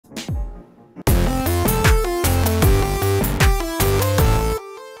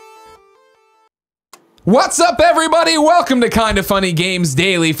What's up, everybody? Welcome to Kinda Funny Games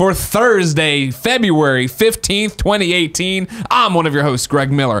Daily for Thursday, February 15th, 2018. I'm one of your hosts,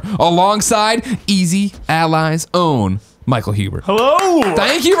 Greg Miller, alongside Easy Allies' own Michael Huber. Hello!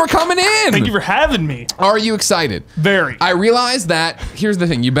 Thank you for coming in! Thank you for having me. Are you excited? Very. I realize that, here's the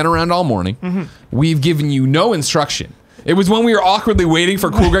thing, you've been around all morning. We've given you no instruction. It was when we were awkwardly waiting for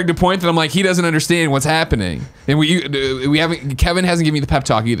Cool Greg to point that I'm like, he doesn't understand what's happening. And Kevin hasn't given me the pep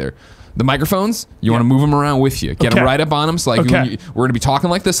talk either. The microphones, you want to move them around with you. Get them right up on them. So like we're going to be talking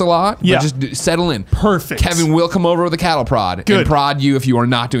like this a lot. Yeah. But just settle in. Perfect. Kevin will come over with a cattle prod and prod you if you are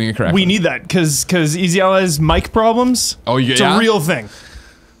not doing it correctly. We need that because Easy Allies mic problems. Oh, yeah. It's a real thing.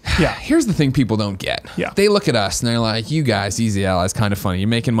 Yeah. Here's the thing people don't get. Yeah. They look at us and they're like, you guys, Easy Allies, kind of funny. You're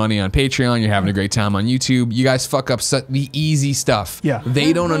making money on Patreon. You're having a great time on YouTube. You guys fuck up the easy stuff. Yeah.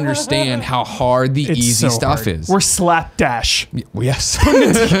 They don't understand how hard the easy stuff is. We're slapdash. Yes.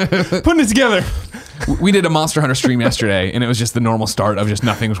 Putting it together. We did a Monster Hunter stream yesterday, and it was just the normal start of just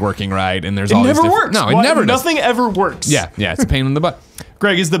nothing's working right, and there's all these different... It never works. No, it never does. Nothing ever works. Yeah, it's a pain in the butt.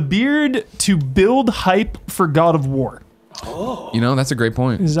 Greg, is the beard to build hype for God of War? Oh. You know, that's a great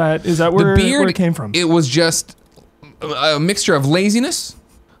point. Is that where it came from? It was just a mixture of laziness.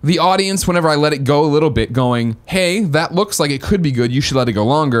 The audience, whenever I let it go a little bit, going, hey, that looks like it could be good. You should let it go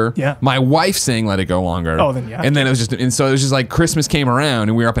longer. Yeah. My wife saying let it go longer. Oh, then yeah. And then so it was just like Christmas came around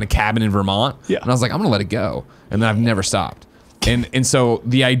and we were up in a cabin in Vermont. Yeah. And I was like, I'm going to let it go. And then I've never stopped. And so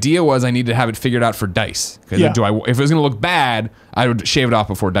the idea was I needed to have it figured out for DICE. Because if it was going to look bad, I would shave it off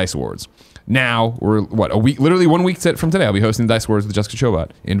before DICE Awards. Now we're a week, literally 1 week from today. I'll be hosting the DICE Awards with Jessica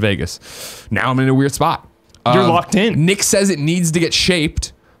Chobot in Vegas. Now I'm in a weird spot. You're locked in. Nick says it needs to get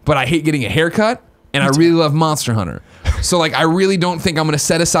shaped, but I hate getting a haircut, and I really love Monster Hunter. So like, I really don't think I'm going to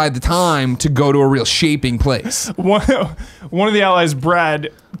set aside the time to go to a real shaping place. One of the allies,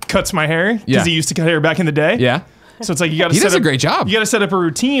 Brad, cuts my hair because he used to cut hair back in the day. Yeah. So it's like you got to. He does a great job. You got to set up a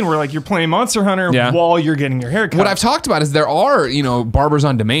routine where like you're playing Monster Hunter while you're getting your hair cut. What I've talked about is there are barbers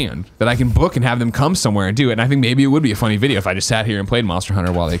on demand that I can book and have them come somewhere and do it. And I think maybe it would be a funny video if I just sat here and played Monster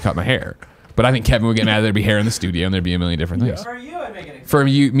Hunter while they cut my hair. But I think Kevin would get mad. There'd be hair in the studio and there'd be a million different things. For you, I'd make an exception. For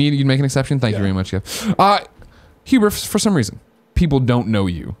me, you'd make an exception. Thank you very much, Kev. Huber, for some reason, people don't know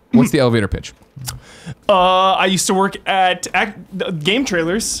you. What's the elevator pitch? I used to work at game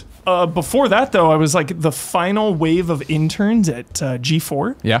trailers. Before that, though, I was like the final wave of interns at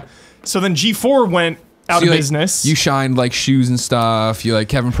G4. Yeah. So then G4 went out of business. You shined like shoes and stuff. You like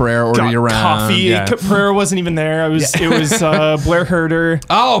Kevin Pereira ordered you around. Coffee. Yeah. Pereira wasn't even there. It was Blair Herder.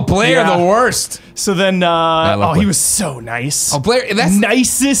 Oh, Blair, the worst. So then, he was so nice. Oh, Blair, that's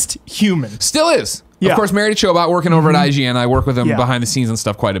nicest human. Still is. Yeah. Of course, married to Chobot, working over at IGN. I work with him behind the scenes and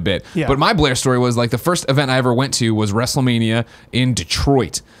stuff quite a bit. Yeah. But my Blair story was like the first event I ever went to was WrestleMania in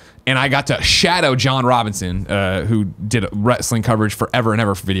Detroit. And I got to shadow John Robinson, who did wrestling coverage forever and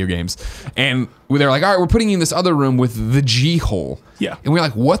ever for video games. And they're like, all right, we're putting you in this other room with the G-hole. Yeah. And we're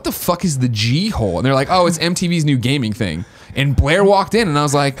like, what the fuck is the G-hole? And they're like, oh, it's MTV's new gaming thing. And Blair walked in and I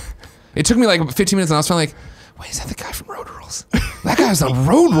was like, it took me like 15 minutes and I was finally like, wait, is that the guy from Road Rules? That guy was on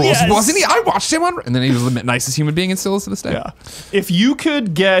Road Rules, wasn't he? I watched him on... And then he was the nicest human being and still is to this day. Yeah. If you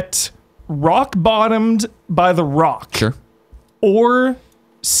could get rock-bottomed by The Rock... Sure. Or...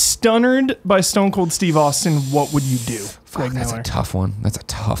 stunnered by Stone Cold Steve Austin, what would you do? Fuck, that's a tough one. That's a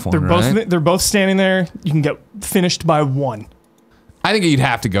tough one. They're both standing there. You can get finished by one. I think you'd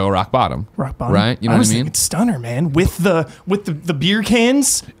have to go rock bottom. Rock bottom, right? You know what I mean? It's stunner, man, with the beer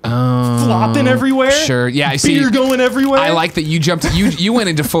cans flopping everywhere. Sure, yeah. I see. Beer going everywhere. I like that you jumped. You went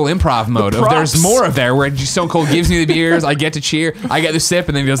into full improv mode. There's more of there where Stone Cold gives me the beers. I get to cheer. I get the sip,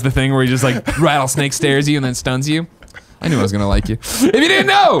 and then he does the thing where he just like rattlesnake stares you and then stuns you. I knew I was going to like you. If you didn't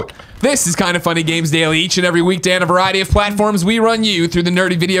know, this is Kinda Funny Games Daily. Each and every weekday on a variety of platforms, we run you through the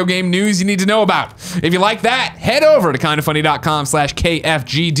nerdy video game news you need to know about. If you like that, head over to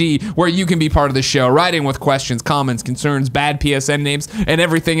kindafunny.com/KFGD, where you can be part of the show. Write in with questions, comments, concerns, bad PSN names, and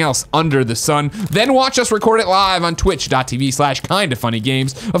everything else under the sun. Then watch us record it live on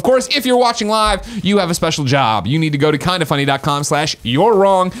twitch.tv/kindafunnygames. Of course, if you're watching live, you have a special job. You need to go to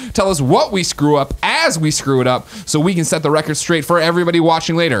kindafunny.com/you'rewrong. Tell us what we screw up as we screw it up, so we can set the record straight for everybody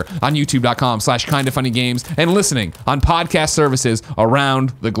watching later on youtube.com/kindafunnygames and listening on podcast services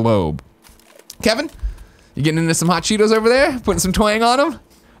around the globe. Kevin, you getting into some hot Cheetos over there? Putting some twang on them?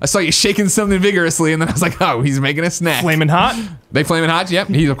 I saw you shaking something vigorously, and then I was like, oh, he's making a snack. Flaming hot? They flaming hot? Yep,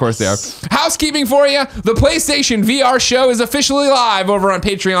 of course they are. Housekeeping for you. The PlayStation VR show is officially live over on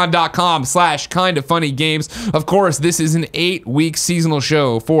patreon.com/kindoffunnygames. Of course, this is an 8-week seasonal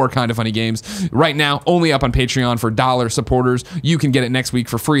show for Kind of Funny Games. Right now, only up on Patreon for dollar supporters. You can get it next week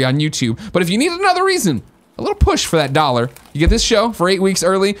for free on YouTube. But if you need another reason, a little push for that $1, you get this show for 8 weeks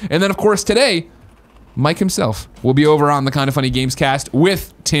early. And then, of course, today, Mike himself will be over on the Kind of Funny Gamescast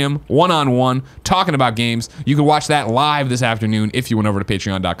with Tim, one-on-one, talking about games. You can watch that live this afternoon if you went over to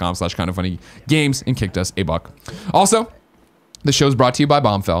patreon.com/kindoffunnygames and kicked us $1. Also, the show's brought to you by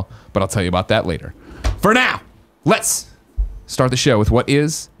Bombfell, but I'll tell you about that later. For now, let's start the show with what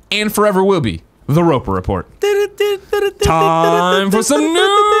is, and forever will be, the Roper Report. Time for some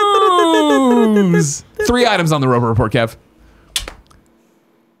news! 3 items on the Roper Report, Kev.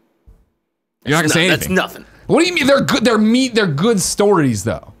 You're not gonna say anything. That's nothing. What do you mean? They're good. They're good stories,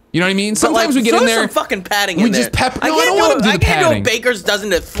 though. You know what I mean? Sometimes we get in there. Some fucking padding in there. We just pepper. No, I don't want to do the padding. I can't do a baker's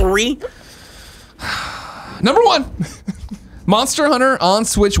dozen at 3. Number 1, Monster Hunter on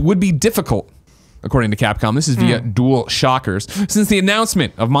Switch would be difficult, according to Capcom. This is via DualShockers. Since the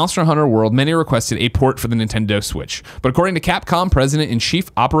announcement of Monster Hunter World, many requested a port for the Nintendo Switch. But according to Capcom President and Chief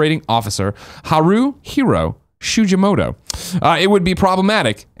Operating Officer Haruhiro Shujimoto, it would be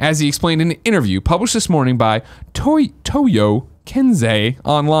problematic, as he explained in an interview published this morning by Toyo Kenzei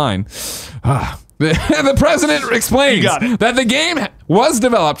Online. The president explains that the game was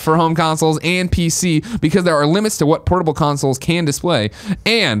developed for home consoles and PC because there are limits to what portable consoles can display,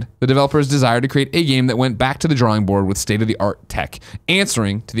 and the developers desired to create a game that went back to the drawing board with state-of-the-art tech,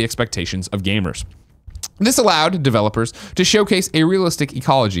 answering to the expectations of gamers. This allowed developers to showcase a realistic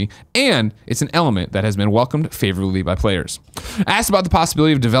ecology, and it's an element that has been welcomed favorably by players. Asked about the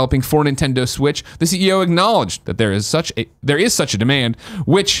possibility of developing for Nintendo Switch, the CEO acknowledged that there is such a demand,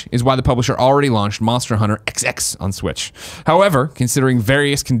 which is why the publisher already launched Monster Hunter XX on Switch. However, considering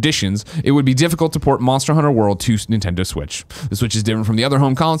various conditions, it would be difficult to port Monster Hunter World to Nintendo Switch. The Switch is different from the other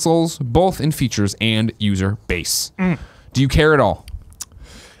home consoles, both in features and user base. Do you care at all?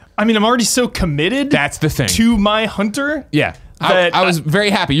 I mean, I'm already so committed. That's the thing. To my hunter. Yeah. I was very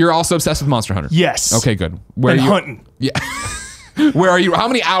happy. You're also obsessed with Monster Hunter. Yes. Okay, good. Where and are you? Hunting. Yeah. Where are you? How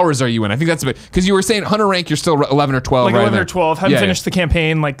many hours are you in? I think that's a bit, because you were saying Hunter rank, you're still 11 or 12. Like right 11 or 12. Haven't finished the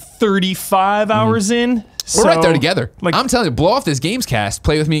campaign, like 35 hours in. We're right there together. Like, I'm telling you, blow off this Gamescast,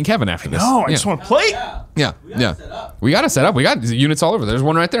 play with me and Kevin after this. No, I just want to play. Yeah. We got to set up. We got units all over. There's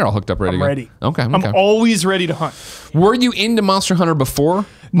one right there all hooked up ready to go. Ready. Okay. I'm always ready to hunt. Were you into Monster Hunter before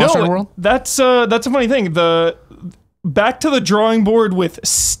Monster Hunter World? That's a funny thing. Back to the drawing board with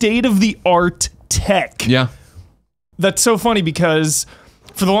state-of-the-art tech. Yeah. That's so funny because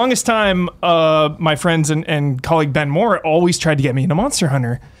for the longest time, my friends and colleague Ben Moore always tried to get me into Monster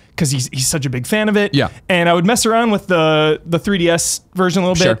Hunter because he's such a big fan of it. Yeah. And I would mess around with the 3DS version a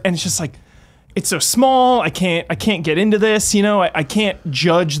little bit, and it's just like, it's so small. I can't get into this. You know, I can't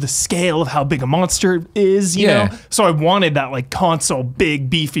judge the scale of how big a monster is. You know, so I wanted that like console big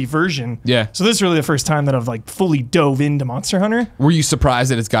beefy version. Yeah. So this is really the first time that I've like fully dove into Monster Hunter. Were you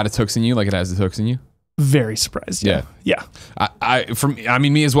surprised that it's got its hooks in you, like it has its hooks in you? Very surprised. Yeah. I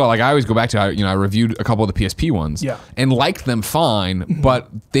mean, me as well. Like I always go back to, I reviewed a couple of the PSP ones. Yeah. And liked them fine, but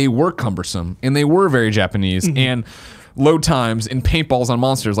they were cumbersome and they were very Japanese and load times and paintballs on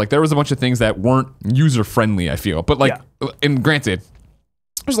monsters. Like there was a bunch of things that weren't user friendly, I feel. But like, and granted,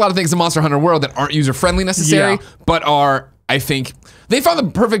 there's a lot of things in Monster Hunter World that aren't user friendly necessarily, but are, I think, they found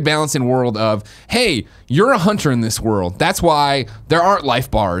the perfect balance in world of, hey, you're a hunter in this world. That's why there aren't life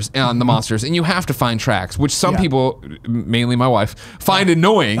bars on the monsters, and you have to find tracks, which some people, mainly my wife, find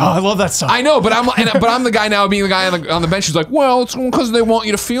annoying. Oh, I love that stuff. I know, but I'm the guy now being the guy on the bench who's like, well, it's because they want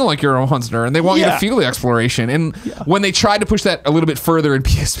you to feel like you're a hunter, and they want you to feel the exploration. And when they tried to push that a little bit further in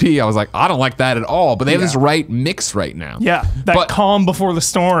PSP, I was like, I don't like that at all. But they have this right mix right now. Yeah, that calm before the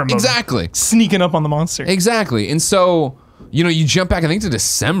storm. Exactly. Sneaking up on the monster. Exactly. And so, you jump back, I think, to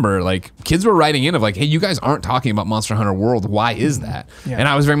December, like, kids were writing in of like, hey, you guys aren't talking about Monster Hunter World. Why is that? Yeah. And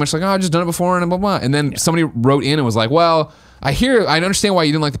I was very much like, oh, I've just done it before and blah, blah. And then somebody wrote in and was like, well, I understand why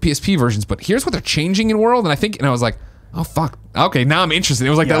you didn't like the PSP versions, but here's what they're changing in World. And I was like, oh, fuck. Okay, now I'm interested. It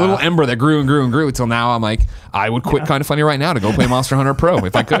was like that little ember that grew and grew and grew until now I'm like, I would quit Kind of Funny right now to go play Monster Hunter Pro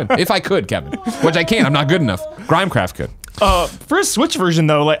if I could. If I could, Kevin. Which I can't. I'm not good enough. Grimecraft could. For a Switch version,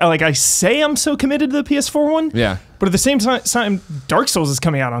 though, like I say I'm so committed to the PS4 one. Yeah. But at the same time, Dark Souls is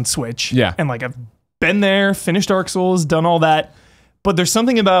coming out on Switch. Yeah. And like I've been there, finished Dark Souls, done all that. But there's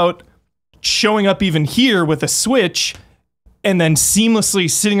something about showing up even here with a Switch and then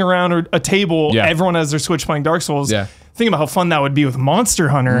seamlessly sitting around a table, everyone has their Switch playing Dark Souls. Yeah. thinking about how fun that would be with Monster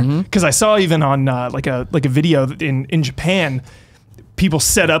Hunter, because I saw even on like a video in Japan, people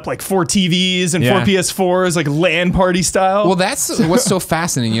set up like 4 TVs and 4 PS4s, like LAN party style. Well, that's what's so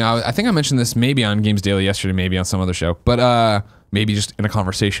fascinating. You know, I think I mentioned this maybe on Games Daily yesterday, maybe on some other show, but maybe just in a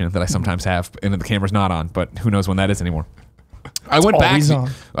conversation that I sometimes have, and the camera's not on, but who knows when that is anymore. I went back,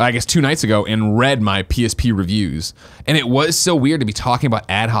 I guess 2 nights ago, and read my PSP reviews, and it was so weird to be talking about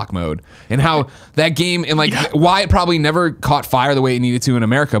ad hoc mode and how that game, and like why it probably never caught fire the way it needed to in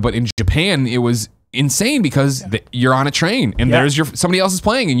America, but in Japan it was insane because you're on a train and there's somebody else is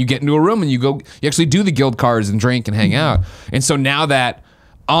playing, and you get into a room and you actually do the guild cards and drink and hang out. And so now that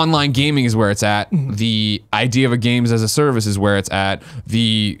online gaming is where it's at, the idea of a games as a service is where it's at,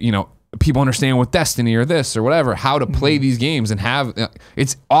 the, you know, people understand with Destiny or this or whatever, how to play these games and have,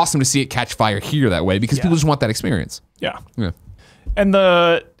 it's awesome to see it catch fire here that way because people just want that experience. Yeah. And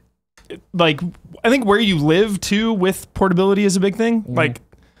like, I think where you live too with portability is a big thing. Like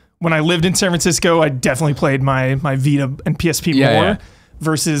when I lived in San Francisco, I definitely played my Vita and PSP more.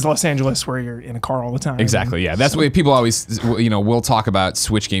 Versus Los Angeles, where you're in a car all the time. Exactly, yeah. That's what people always, you know, we'll talk about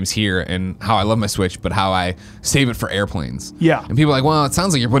Switch games here and how I love my Switch, but how I save it for airplanes. Yeah. And people are like, well, it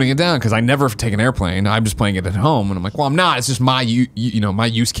sounds like you're putting it down because I never take an airplane. I'm just playing it at home. And I'm like, well, I'm not. It's just my, my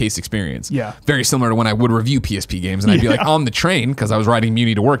use case experience. Yeah. Very similar to when I would review PSP games, and I'd be like on the train because I was riding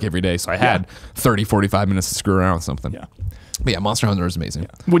Muni to work every day, so I had 30, 45 minutes to screw around with something. Yeah. But yeah, Monster Hunter is amazing.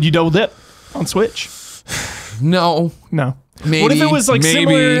 Would you double dip on Switch? No. Maybe, what if it was like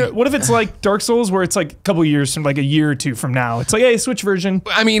similar? What if it's like Dark Souls, where it's like a couple years from, like a year or two from now, it's like, hey, Switch version.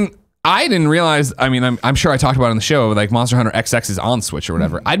 I mean, I didn't realize. I mean, I'm sure I talked about it on the show. Like Monster Hunter XX is on Switch or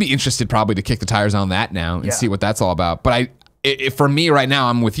whatever. I'd be interested probably to kick the tires on that now and see what that's all about. But for me right now,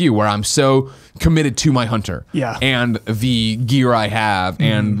 I'm with you where I'm so committed to my hunter, and the gear I have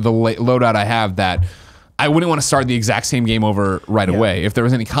and the loadout I have that I wouldn't want to start the exact same game over right away. If there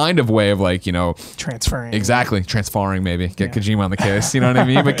was any kind of way of, like, you know, transferring. Exactly. Transferring, maybe. Get Kojima on the case. You know what I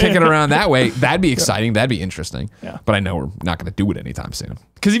mean? But kick it around that way, that'd be exciting. That'd be interesting. Yeah. But I know we're not going to do it anytime soon.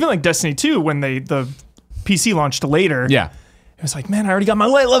 Because even like Destiny 2, when the PC launched later. Yeah. It was like, man, I already got my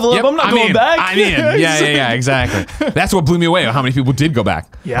light level up. I'm not going back. I'm in. Yeah, exactly. That's what blew me away, how many people did go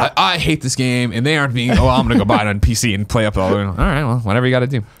back. Yeah. I hate this game, and they aren't being, I'm going to go buy it on PC and play up all the way. All right, well, whatever you got to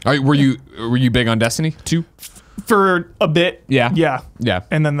do. All right, were you big on Destiny 2? For a bit. Yeah. Yeah.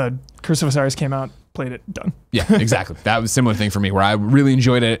 And then the Curse of Osiris came out, played it, done. Yeah, exactly. That was a similar thing for me, where I really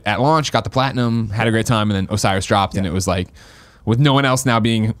enjoyed it at launch, got the platinum, had a great time, and then Osiris dropped, and it was like, with no one else now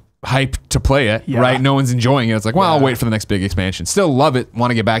being hyped to play it, right? No one's enjoying it. It's like, well, I'll wait for the next big expansion. Still love it, want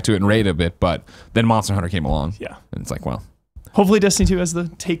to get back to it and raid a bit, but then Monster Hunter came along. Yeah. And it's like, well. Hopefully Destiny 2 has the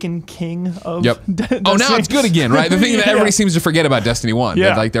Taken King of Destiny. Oh, now it's good again, right? The thing that everybody seems to forget about Destiny 1.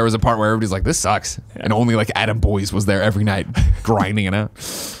 Yeah. Like there was a part where everybody's like, this sucks. And only like Adam Boyes was there every night grinding it out.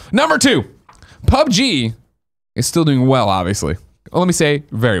 Number 2, PUBG is still doing well, obviously. Well, let me say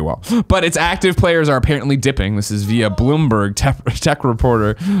very well. But its active players are apparently dipping. This is via Bloomberg tech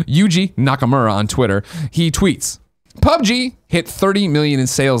reporter Yuji Nakamura on Twitter. He tweets, PUBG hit 30 million in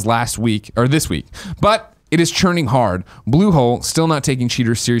sales this week, but it is churning hard. Bluehole still not taking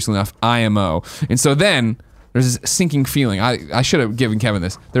cheaters seriously enough, IMO. And so then there's this sinking feeling. I should have given Kevin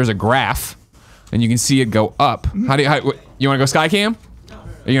this. There's a graph, and you can see it go up. You want to go Skycam?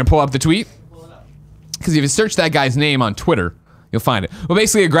 Are you going to pull up the tweet? Because if you search that guy's name on Twitter, you'll find it. Well,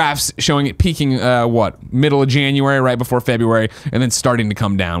 basically a graph's showing it peaking, middle of January, right before February, and then starting to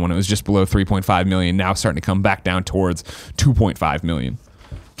come down when it was just below 3.5 million, now starting to come back down towards 2.5 million.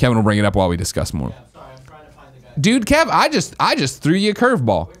 Kevin will bring it up while we discuss more. Yeah, sorry, I'm trying to find the guy. Dude, Kev, I just threw you a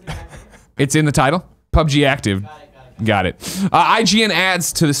curveball. It's in the title. PUBG active. Got it. IGN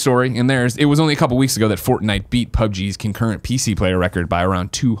adds to the story, and it was only a couple weeks ago that Fortnite beat PUBG's concurrent PC player record by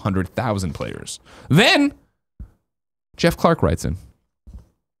around 200,000 players. Then Jeff Clark writes in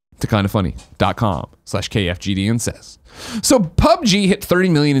to kindafunny.com/KFGD and says, so PUBG hit 30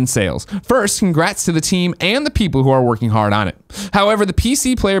 million in sales. First, congrats to the team and the people who are working hard on it. However, the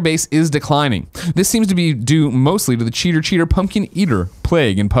PC player base is declining. This seems to be due mostly to the cheater pumpkin eater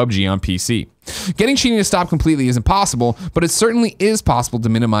plague in PUBG on PC. Getting cheating to stop completely isn't possible, but it certainly is possible to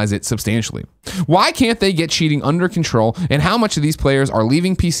minimize it substantially. Why can't they get cheating under control, and how much of these players are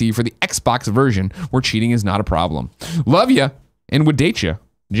leaving PC for the Xbox version where cheating is not a problem? Love ya and would date ya,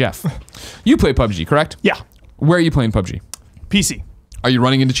 Jeff. You play PUBG, correct? Yeah. Where are you playing PUBG? PC. Are you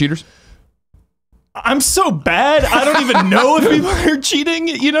running into cheaters? I'm so bad, I don't even know if people are cheating,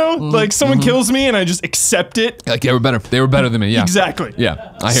 you know? Like, someone kills me and I just accept it. Like, they were better. They were better than me, yeah. Exactly.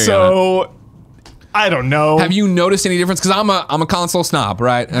 Yeah, I hear you. So, I don't know. Have you noticed any difference? Because I'm a console snob,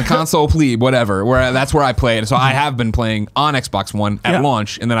 right? A console plebe, whatever. That's where I play it. So I have been playing on Xbox One at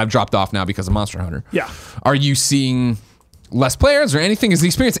launch, and then I've dropped off now because of Monster Hunter. Yeah. Are you seeing less players or anything? Is the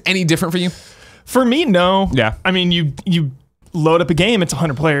experience any different for you? For me, no. Yeah. I mean, you load up a game, it's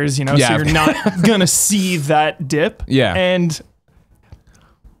 100 players, so you're not gonna see that dip. Yeah. And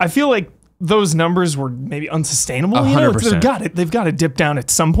I feel like those numbers were maybe unsustainable. 100%. They've got to dip down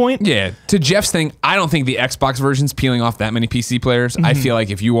at some point. Yeah. To Jeff's thing, I don't think the Xbox version's peeling off that many PC players. I feel like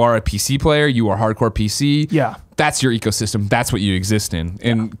if you are a PC player, you are hardcore PC. Yeah. That's your ecosystem. That's what you exist in.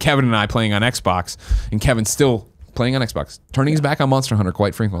 And Kevin and I playing on Xbox, and Kevin's still playing on Xbox, turning his back on Monster Hunter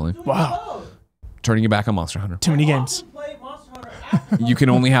quite frequently. Wow. Turning your back on Monster Hunter. Too many games. You can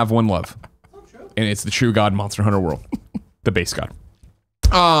only have one love, and it's the true God Monster Hunter world, the base God.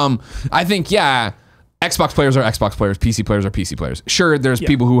 I think Xbox players are Xbox players, PC players are PC players. Sure, there's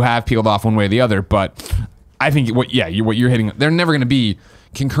people who have peeled off one way or the other, but I think what you're hitting, they're never going to be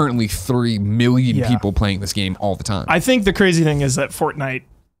concurrently 3 million people playing this game all the time. I think the crazy thing is that Fortnite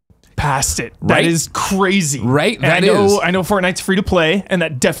passed it. Right? That is crazy. Right? And I know Fortnite's free to play, and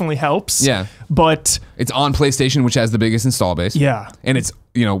that definitely helps. Yeah. But it's on PlayStation, which has the biggest install base. Yeah. And it's,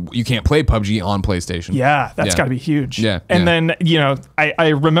 you can't play PUBG on PlayStation. Yeah, that's got to be huge. Yeah. And then, I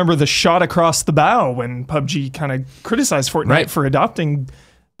remember the shot across the bow when PUBG kind of criticized Fortnite for adopting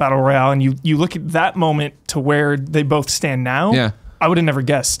Battle Royale, and you look at that moment to where they both stand now. Yeah. I would have never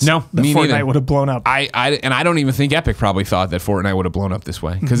guessed that Fortnite would have blown up. I don't even think Epic probably thought that Fortnite would have blown up this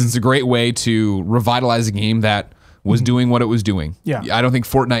way, because it's a great way to revitalize a game that was doing what it was doing. Yeah. I don't think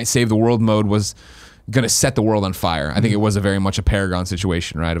Fortnite Save the World mode was going to set the world on fire. I think it was a very much a Paragon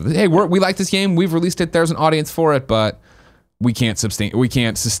situation, right? Of, hey, we like this game, we've released it, there's an audience for it, but we can't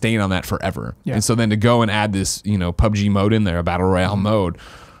sustain on that forever. Yeah. And so then to go and add this, PUBG mode in there, a Battle Royale mode,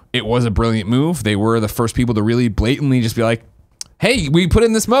 it was a brilliant move. They were the first people to really blatantly just be like, hey, we put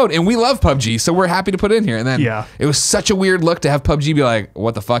in this mode and we love PUBG, so we're happy to put it in here. And then it was such a weird look to have PUBG be like,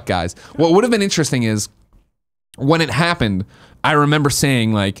 what the fuck, guys? What would have been interesting is when it happened, I remember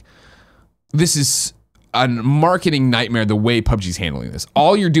saying, like, this is a marketing nightmare the way PUBG's handling this.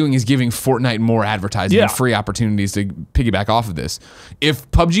 All you're doing is giving Fortnite more advertising and free opportunities to piggyback off of this. If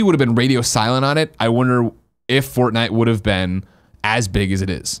PUBG would have been radio silent on it, I wonder if Fortnite would have been as big as it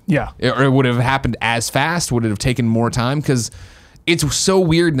is. Yeah. Or it would have happened as fast? Would it have taken more time? Because it's so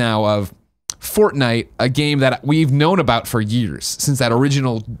weird now of Fortnite, a game that we've known about for years, since that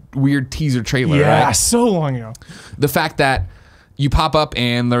original weird teaser trailer. Yeah, right? So long ago. The fact that you pop up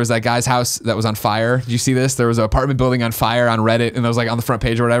and there was that guy's house that was on fire. Did you see this? There was an apartment building on fire on Reddit, and it was like on the front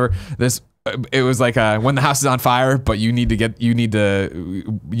page or whatever. It was like when the house is on fire, but you need to get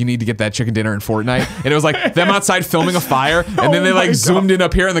that chicken dinner in Fortnite. And it was like them outside filming a fire, and then they like zoomed in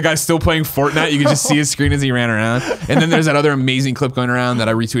up here, and the guy's still playing Fortnite. You could just see his screen as he ran around. And then there's that other amazing clip going around that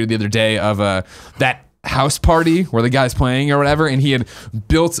I retweeted the other day of that house party where the guy's playing or whatever, and he had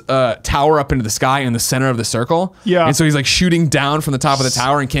built a tower up into the sky in the center of the circle. Yeah. And so he's like shooting down from the top of the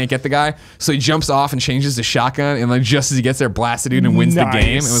tower and can't get the guy. So he jumps off and changes the shotgun, and like just as he gets there, blasts a dude and wins the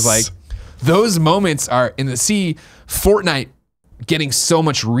game. It was like, those moments are in the Fortnite getting so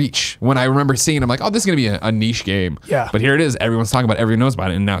much reach. When I remember seeing, I'm like, oh, this is gonna be a niche game. Yeah. But here it is. Everyone's talking about it. Everyone knows about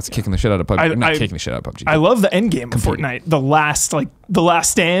it, and now it's kicking the shit out of PUBG. Not kicking the shit out of PUBG. I love the end game of Fortnite. The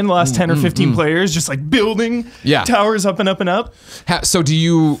last stand, last 10 or 15 players, just like building towers up and up and up. So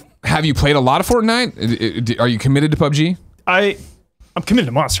have you played a lot of Fortnite? Are you committed to PUBG? I'm committed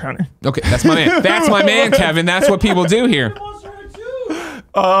to Monster Hunter. Okay, that's my man. That's my man, Kevin. That's what people do here.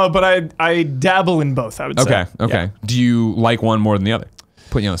 But I dabble in both, I would say. Okay. Yeah. Do you like one more than the other?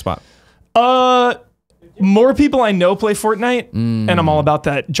 Putting you on the spot. More people I know play Fortnite, and I'm all about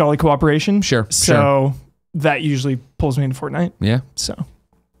that jolly cooperation. Sure. So that usually pulls me into Fortnite. Yeah. So,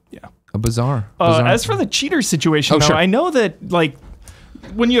 yeah. A bizarre. As for the cheater situation, though, I know that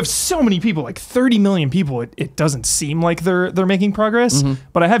when you have so many people, like 30 million people, it doesn't seem like they're making progress.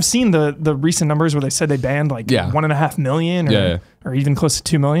 But I have seen the recent numbers where they said they banned 1.5 million or even close to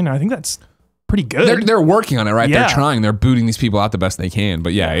 2 million. I think that's pretty good. They're working on it, right? Yeah. They're trying. They're booting these people out the best they can.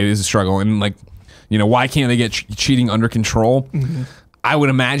 But it is a struggle. And why can't they get cheating under control? I would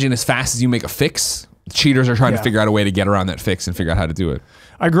imagine as fast as you make a fix, cheaters are trying to figure out a way to get around that fix and figure out how to do it.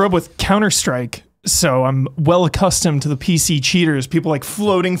 I grew up with Counter-Strike, so I'm well accustomed to the PC cheaters. People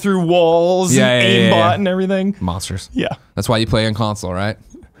floating through walls and aimbot and everything. Monsters. Yeah. That's why you play on console, right?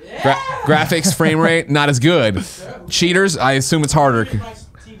 Graphics, frame rate, not as good. Cheaters, I assume it's harder.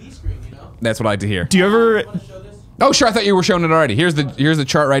 That's what I like to hear. Do you ever... Oh, sure. I thought you were showing it already. Here's the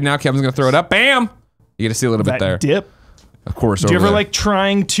chart right now. Kevin's going to throw it up. Bam! You get to see a little bit there. Dip. of course. Do you ever like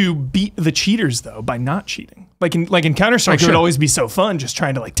trying to beat the cheaters though by not cheating? Like in Counter-Strike, it would always be so fun just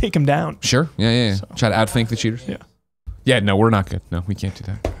trying to like take them down. Sure. Yeah. So. Try to outthink the cheaters. Yeah. Yeah. No, we're not good. No, we can't do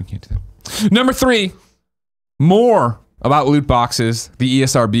that. We can't do that. Number 3, more about loot boxes, the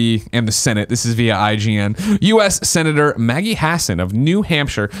ESRB, and the Senate. This is via IGN. U.S. Senator Maggie Hassan of New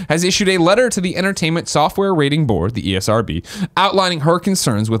Hampshire has issued a letter to the Entertainment Software Rating Board, the ESRB, outlining her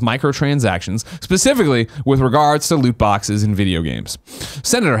concerns with microtransactions, specifically with regards to loot boxes in video games.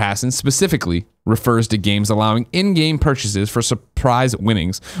 Senator Hassan specifically refers to games allowing in-game purchases for surprise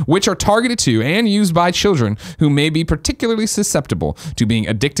winnings, which are targeted to and used by children who may be particularly susceptible to being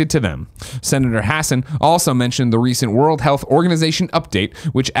addicted to them. Senator Hassan also mentioned the recent World Health Organization update,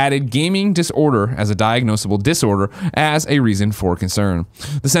 which added gaming disorder as a diagnosable disorder as a reason for concern.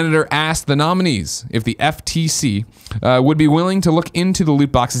 The senator asked the nominees if the FTC would be willing to look into the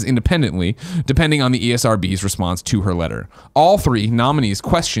loot boxes independently, depending on the ESRB's response to her letter. All 3 nominees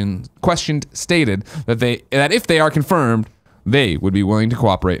questioned stated that if they are confirmed, they would be willing to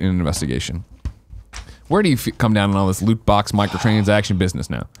cooperate in an investigation. Where do you come down on all this loot box microtransaction business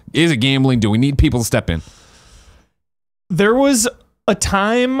now? Is it gambling? Do we need people to step in? There was a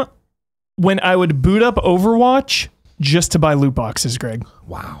time when I would boot up Overwatch just to buy loot boxes, Greg.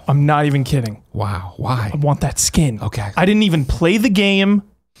 Wow. I'm not even kidding. Wow. Why? I want that skin. Okay. I didn't even play the game.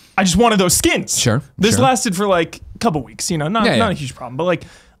 I just wanted those skins. Sure. This lasted for like a couple weeks, not a huge problem, but like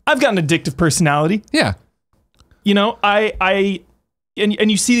I've got an addictive personality. Yeah.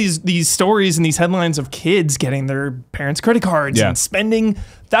 And you see these stories and these headlines of kids getting their parents' credit cards and spending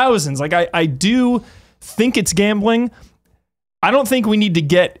thousands. Like I do think it's gambling. I don't think we need to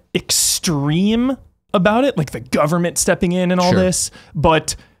get extreme about it, like the government stepping in and all this,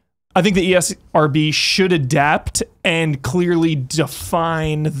 but I think the ESRB should adapt and clearly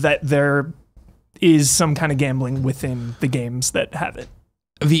define that there is some kind of gambling within the games that have it.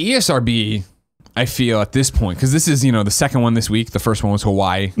 The ESRB, I feel at this point, because this is, the second one this week. The first one was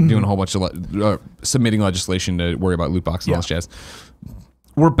Hawaii, doing a whole bunch of submitting legislation to worry about loot boxes and all this jazz.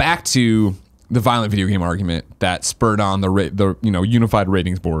 We're back to the violent video game argument that spurred on the unified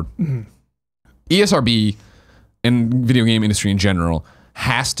ratings board. ESRB and video game industry in general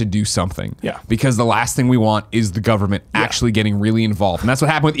has to do something. Because the last thing we want is the government actually getting really involved. And that's what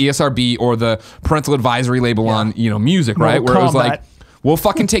happened with ESRB or the parental advisory label on, music, right? Where it was like, we'll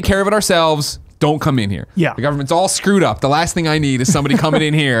fucking take care of it ourselves. Don't come in here. The government's all screwed up. The last thing I need is somebody coming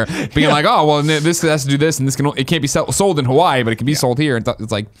in here being like, oh, well, this has to do this, and it can't be sold in Hawaii, but it can be sold here. And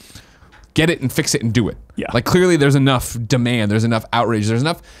it's like, get it and fix it and do it. Like, clearly there's enough demand, there's enough outrage, there's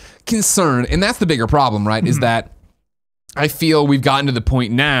enough concern. And that's the bigger problem, right? Is that I feel we've gotten to the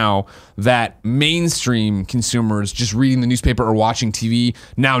point now that mainstream consumers just reading the newspaper or watching TV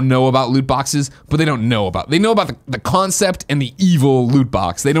now know about loot boxes, but they know about the concept and the evil loot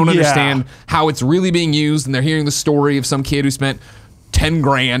box. They don't understand how it's really being used, and they're hearing the story of some kid who spent 10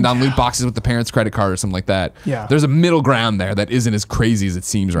 grand on loot boxes with the parents' credit card or something like that. There's a middle ground there that isn't as crazy as it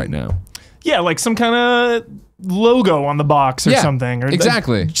seems right now. Like some kind of logo on the box or something, or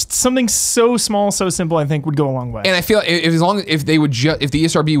exactly, just something so small, so simple, I think would go a long way. And I feel if the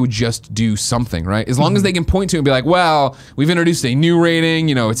ESRB would just do something, right? As long as they can point to it and be like, well, we've introduced a new rating,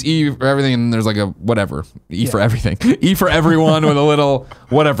 it's E for everything, and there's like a whatever, E for everything, E for everyone with a little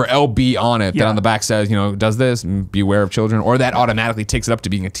whatever LB on it that on the back says, does this and beware of children, or that automatically takes it up to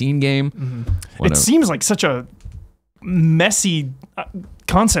being a teen game. It seems like such a messy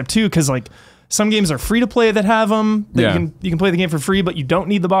concept too, because like some games are free to play that have them. You can play the game for free, but you don't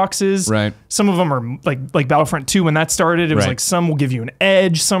need the boxes. Right. Some of them are like Battlefront 2 when that started. It was like some will give you an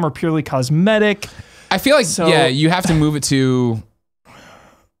edge, some are purely cosmetic. I feel like you have to move it to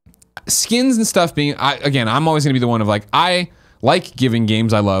skins and stuff. I'm always gonna be the one of like I like giving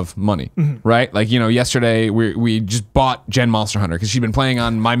games I love money, right? Like yesterday we just bought Jen Monster Hunter because she'd been playing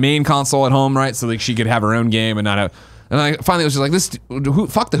on my main console at home, right? So like she could have her own game and not have. And I finally was just like,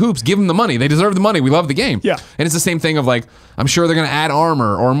 fuck the hoops, give them the money. They deserve the money. We love the game. And it's the same thing of like, I'm sure they're going to add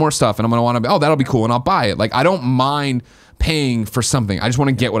armor or more stuff. And I'm going to want to, that'll be cool. And I'll buy it. Like, I don't mind paying for something. I just want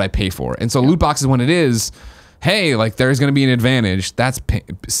to get what I pay for. And so loot boxes, when it is, hey, like there's going to be an advantage. That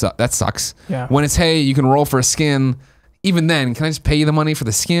sucks. When it's, hey, you can roll for a skin. Even then, can I just pay you the money for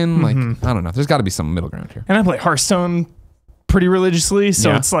the skin? Like, I don't know. There's got to be some middle ground here. And I play Hearthstone pretty religiously.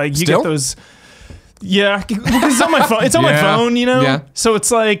 So it's like, you get those... Yeah, it's on my phone. It's on my phone, So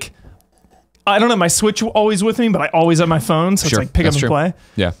it's like, I don't have my Switch always with me, but I always have my phone. So it's like pick up and play.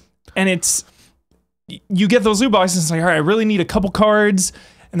 And you get those loot boxes. It's like, all right, I really need a couple cards.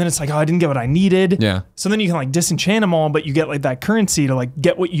 and then it's like, oh, I didn't get what I needed. Yeah. So then you can like disenchant them all, but you get like that currency to like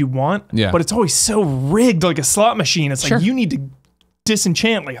get what you want. Yeah. But it's always so rigged, like a slot machine. It's like you need to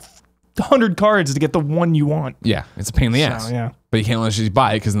disenchant like 100 cards to get the one you want. Yeah, it's a pain in the ass. Yeah. But you can't let you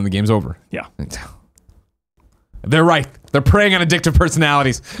buy it because then the game's over. Yeah. They're right. They're preying on addictive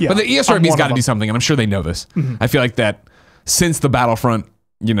personalities. Yeah. But the ESRB's got to do something, and I'm sure they know this. I feel like that since the Battlefront,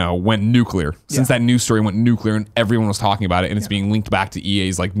 went nuclear, since that news story went nuclear and everyone was talking about it, and it's being linked back to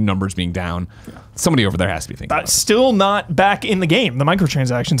EA's like numbers being down, somebody over there has to be thinking about it. Still not back in the game, the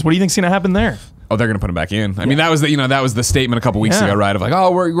microtransactions. What do you think's going to happen there? Oh, they're going to put them back in. I mean, that was the statement a couple weeks ago, right? Of like, oh,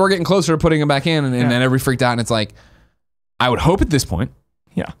 we're getting closer to putting them back in, and then everybody freaked out, and it's like, I would hope at this point,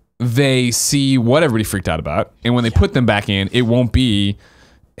 they see what everybody freaked out about, and when they put them back in, it won't be,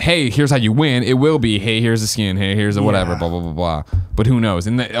 hey, here's how you win. It will be, hey, here's the skin, hey, here's the whatever, blah, blah, blah, blah. But who knows?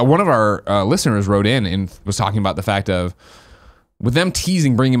 And one of our listeners wrote in and was talking about the fact of, with them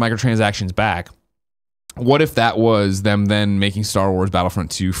teasing bringing microtransactions back, what if that was them then making Star Wars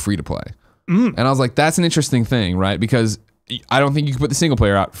Battlefront 2 free to play? And I was like, that's an interesting thing, right? Because I don't think you could put the single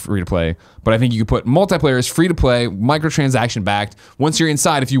player out free to play, but I think you could put multiplayer as free to play, microtransaction backed. Once you're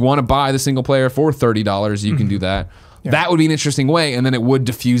inside, if you want to buy the single player for $30, you can do that. That would be an interesting way, and then it would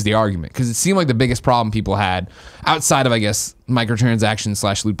diffuse the argument, because it seemed like the biggest problem people had outside of, I guess,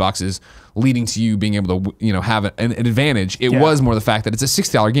 microtransactions / loot boxes leading to you being able to, have an advantage. It was more the fact that it's a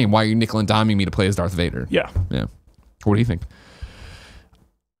 $60 game. Why are you nickel and diming me to play as Darth Vader? Yeah. What do you think?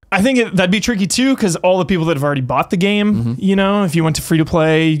 I think that'd be tricky too, because all the people that have already bought the game, if you went to free to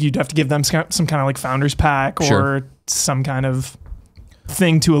play, you'd have to give them some kind of like founders pack or some kind of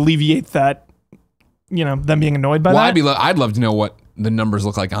thing to alleviate that, them being annoyed by that. I'd love to know what the numbers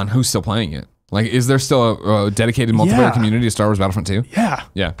look like on who's still playing it. Like, is there still a dedicated multiplayer community to Star Wars Battlefront 2?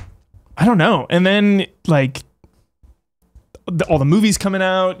 Yeah. I don't know. And then like all the movies coming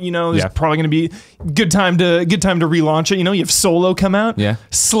out, there's probably going to be good time to relaunch it. You have Solo come out,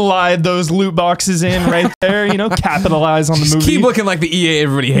 slide those loot boxes in right there, capitalize on the movie. Keep looking like the EA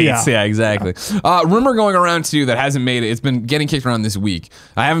everybody hates. Yeah, exactly. Rumor going around too that hasn't made it. It's been getting kicked around this week.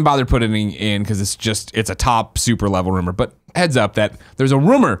 I haven't bothered putting it in because it's a top super level rumor. But heads up that there's a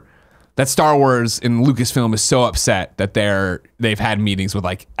rumor that Star Wars and Lucasfilm is so upset that they've had meetings with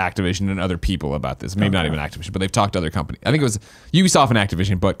like Activision and other people about this. Maybe not even Activision, but they've talked to other companies. I think it was Ubisoft and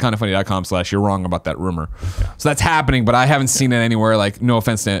Activision, but kindafunny.com/ you're wrong about that rumor. So that's happening, but I haven't seen it anywhere, like, no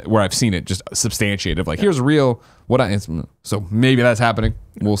offense to where I've seen it, just substantiated of like, here's real, so maybe that's happening.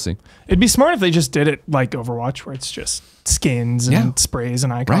 We'll see. It'd be smart if they just did it like Overwatch, where it's just skins and sprays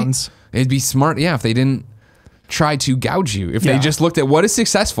and icons. Right. It'd be smart, if they didn't try to gouge you. If they just looked at what is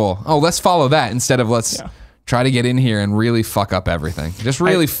successful, let's follow that instead of let's try to get in here and really fuck up everything. Just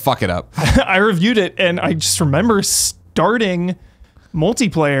really fuck it up. I reviewed it and I just remember starting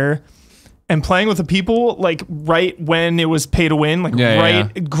multiplayer and playing with the people like right when it was pay to win,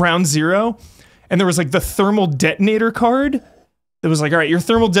 like ground zero. And there was like the thermal detonator card. It was like, all right, your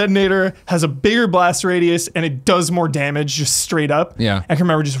thermal detonator has a bigger blast radius and it does more damage just straight up. Yeah. I can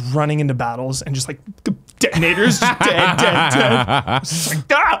remember just running into battles and just like the detonators just dead. Just like,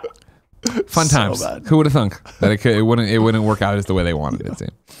 ah! Fun times. So bad. Who would have thunk that it wouldn't work out as the way they wanted it to?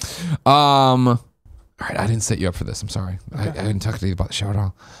 All right, I didn't set you up for this. I'm sorry. Okay. I didn't talk to you about the show at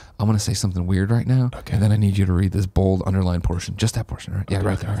all. I'm going to say something weird right now, and then I need you to read this bold underlined portion. Just that portion, right? Yeah,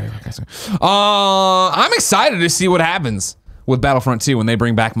 right there. Okay. I'm excited to see what happens with Battlefront 2 when they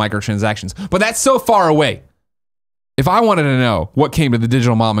bring back microtransactions. But that's so far away. If I wanted to know what came to the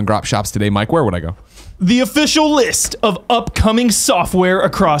digital mom and grop shops today, Mike, where would I go? The official list of upcoming software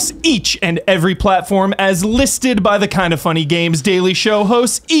across each and every platform as listed by the Kinda Funny Games Daily Show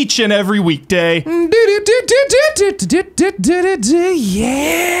hosts each and every weekday.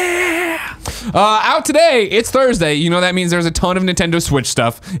 Yeah! Out today, it's Thursday. That means there's a ton of Nintendo Switch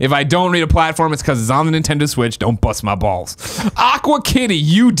stuff. If I don't read a platform, it's because it's on the Nintendo Switch. Don't bust my balls. Aqua Kitty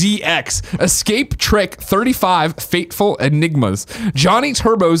UDX, Escape Trick 35 Fateful Enigmas, Johnny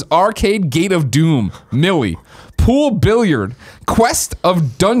Turbo's Arcade Gate of Doom, Millie, Pool Billiard, Quest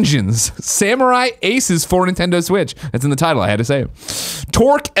of Dungeons, Samurai Aces for Nintendo Switch. That's in the title, I had to say it.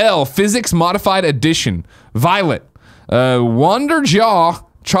 Torque L Physics Modified Edition, Violet, Wonder Jaw,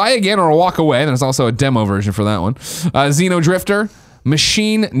 Try Again or Walk Away. There's also a demo version for that one. Xeno Drifter,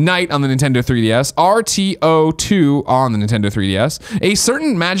 Machine Knight on the Nintendo 3DS, RTO2 on the Nintendo 3DS, A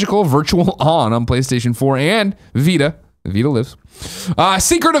Certain Magical Virtual on PlayStation 4 and Vita. Vita lives.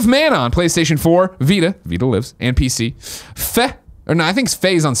 Secret of Mana on PlayStation 4, Vita lives, and PC. I think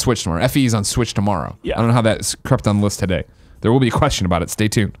Fe's on Switch tomorrow. FE is on Switch tomorrow. Yeah. I don't know how that's crept on the list today. There will be a question about it. Stay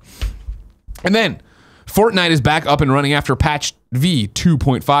tuned. And then Fortnite is back up and running after patch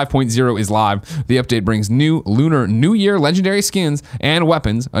V2.5.0 is live. The update brings new Lunar New Year legendary skins and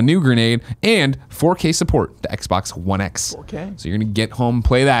weapons, a new grenade, and 4K support to Xbox One X. 4K. So you're going to get home and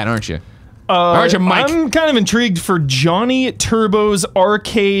play that, aren't you? Aren't you, Mike? I'm kind of intrigued for Johnny Turbo's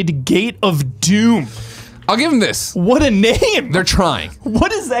Arcade Gate of Doom. I'll give them this. What a name. They're trying.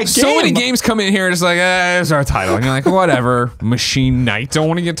 What is that game? So many games come in here and it's like, it's our title. And you're like, whatever. Machine Knight. Don't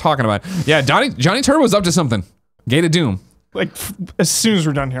want to get talking about it. Yeah, Johnny Turbo's up to something. Gate of Doom. Like, as soon as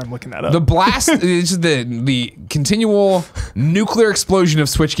we're done here, I'm looking that up. The blast is the continual nuclear explosion of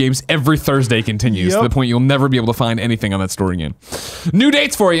Switch games every Thursday continues to the point you'll never be able to find anything on that store again. New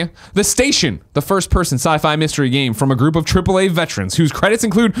dates for you. The Station, the first-person sci-fi mystery game from a group of AAA veterans whose credits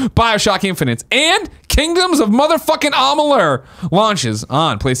include BioShock Infinite and Kingdoms of Motherfucking Amalur, launches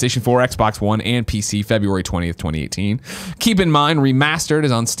on PlayStation 4, Xbox One, and PC February 20th, 2018. Keep in mind, Remastered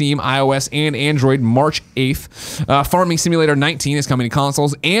is on Steam, iOS, and Android March 8th. Farming Simulator 19 is coming to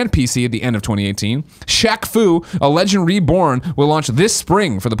consoles and PC at the end of 2018. Shaq Fu, A Legend Reborn, will launch this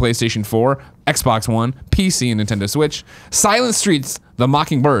spring for the PlayStation 4, Xbox One, PC, and Nintendo Switch. Silent Streets, The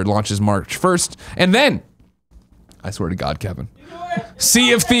Mockingbird, launches March 1st. And then, I swear to God, Kevin,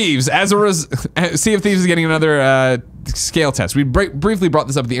 Sea of Thieves. Sea of Thieves is getting another scale test. We briefly brought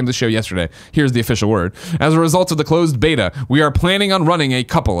this up at the end of the show yesterday. Here's the official word. As a result of the closed beta, we are planning on running a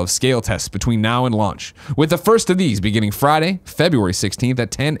couple of scale tests between now and launch, with the first of these beginning Friday, February 16th at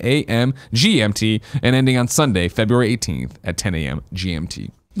 10 a.m. GMT and ending on Sunday, February 18th at 10 a.m.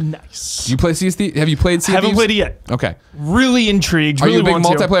 GMT. Nice. Do you play Sea of Thieves? Have you played Sea of Thieves? Haven't played it yet. Okay. Really intrigued. Are really you a big want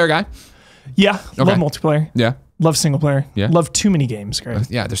to. multiplayer guy? Yeah. Love multiplayer. Yeah. Love single player. Yeah. Love too many games, Greg.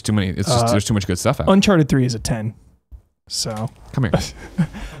 Yeah, there's too many. It's just there's too much good stuff out. Uncharted 3 is a 10. So. Come here.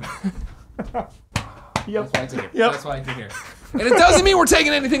 Yep. That's why I do here. And it doesn't mean we're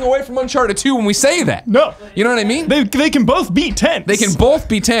taking anything away from Uncharted 2 when we say that. No. You know what I mean? They can both be 10s. They can both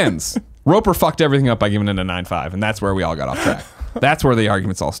be 10s. Roper fucked everything up by giving it a 9.5, and that's where we all got off track. That's where the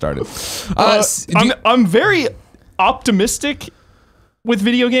arguments all started. I'm very optimistic with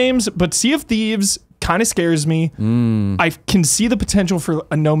video games, but Sea of Thieves kind of scares me. I can see the potential for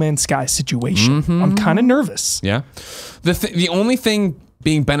a No Man's Sky situation. I'm kind of nervous. Yeah. The only thing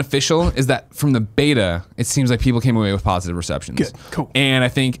being beneficial is that from the beta, it seems like people came away with positive receptions. Good. Cool. And I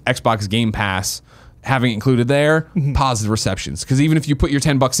think Xbox Game Pass, having included there, positive receptions. Because even if you put your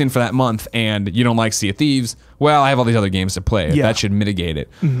 $10 in for that month and you don't like Sea of Thieves, well, I have all these other games to play. Yeah. That should mitigate it.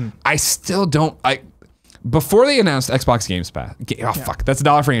 I still don't... Before they announced Xbox Games Pass, fuck, that's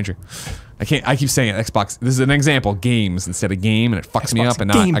 $1 for Andrew. I keep saying it, Xbox. This is an example, games instead of game, and it fucks me up,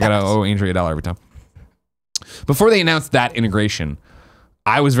 and I gotta owe Andrew $1 every time. Before they announced that integration,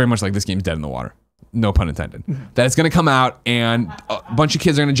 I was very much like, this game's dead in the water. No pun intended. That it's gonna come out, and a bunch of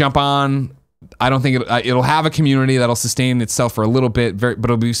kids are gonna jump on. I don't think it'll have a community that'll sustain itself for a little bit, but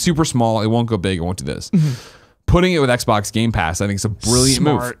it'll be super small. It won't go big. It won't do this. Putting it with Xbox Game Pass, I think, is a brilliant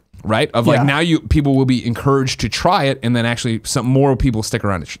move. Right? Of like, now people will be encouraged to try it, and then actually some more people stick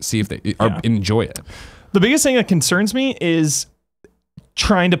around to see if they enjoy it. The biggest thing that concerns me is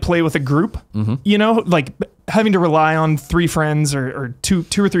trying to play with a group. You know, like having to rely on 3 friends or two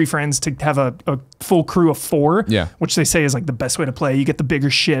or 3 friends to have a full crew of 4. Yeah. Which they say is like the best way to play. You get the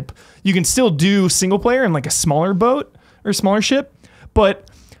bigger ship. You can still do single player in like a smaller boat or smaller ship, but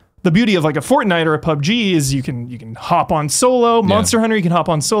the beauty of like a Fortnite or a PUBG is you can hop on solo. Monster Hunter, you can hop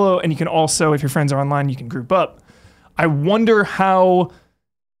on solo, and you can also, if your friends are online, you can group up. I wonder how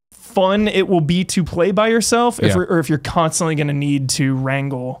fun it will be to play by yourself, or if you're constantly going to need to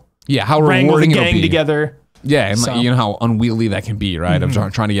wrangle. Yeah, how wrangle rewarding the it'll gang be together. Yeah, and you know how unwieldy that can be, right? Of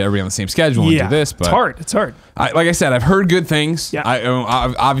trying to get everybody on the same schedule and do this, but it's hard. Like I said, I've heard good things. Yeah.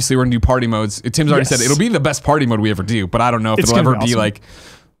 Obviously, we're gonna do party modes. Tim's already said it'll be the best party mode we ever do, but I don't know if it'll ever be like.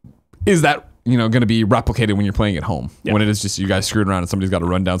 Is that going to be replicated when you're playing at home? When it is just you guys screwing around and somebody's got to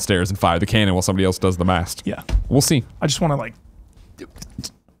run downstairs and fire the cannon while somebody else does the mast. Yeah, we'll see. I just want to like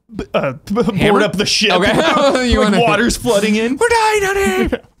board up the ship. Okay, like water's flooding in. We're dying on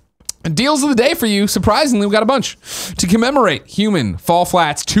it. Deals of the day for you. Surprisingly, we got a bunch. To commemorate Human Fall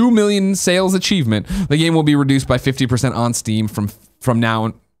Flat's 2 million sales achievement, the game will be reduced by 50% on Steam from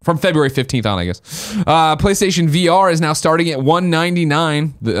February 15th on, I guess. PlayStation VR is now starting at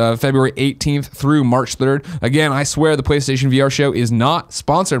 $199 February 18th through March 3rd. Again, I swear the PlayStation VR show is not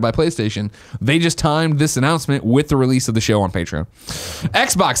sponsored by PlayStation. They just timed this announcement with the release of the show on Patreon.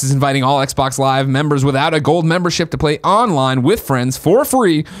 Xbox is inviting all Xbox Live members without a gold membership to play online with friends for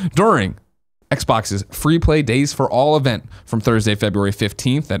free during Xbox's Free Play Days for All event from Thursday, February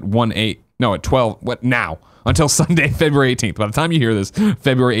 15th at 12, now? Until Sunday, February 18th. By the time you hear this,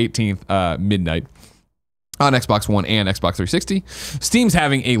 February 18th, midnight. on Xbox One and Xbox 360. Steam's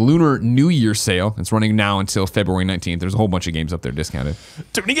having a Lunar New Year sale. It's running now until February 19th. There's a whole bunch of games up there discounted.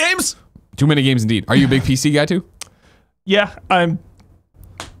 Too many games. Too many games indeed. Are you a big PC guy too? Yeah, I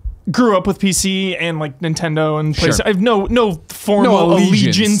grew up with PC and like Nintendo and PlayStation. Sure. I have no formal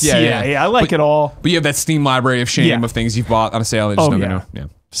allegiance. Yeah, I like it all. But you have that Steam library of shame of things you've bought on a sale. That you just never know. Yeah.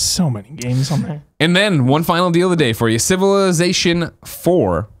 So many games on there. And then one final deal of the day for you. Civilization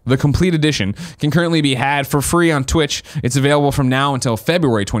 4, the complete edition, can currently be had for free on Twitch. It's available from now until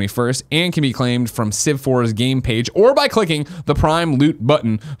February 21st and can be claimed from Civ 4's game page or by clicking the Prime Loot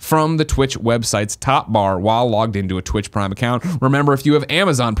button from the Twitch website's top bar while logged into a Twitch Prime account. Remember, if you have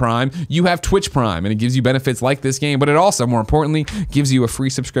Amazon Prime, you have Twitch Prime, and it gives you benefits like this game, but it also, more importantly, gives you a free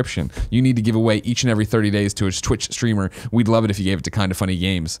subscription. You need to give away each and every 30 days to a Twitch streamer. We'd love it if you gave it to Kinda Funny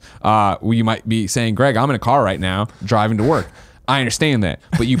Games. You might be saying, Greg, I'm in a car right now driving to work. I understand that,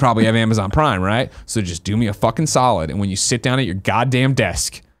 but you probably have Amazon Prime, right? So just do me a fucking solid, and when you sit down at your goddamn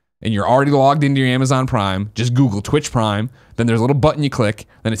desk and you're already logged into your Amazon Prime, just Google Twitch Prime, then there's a little button you click,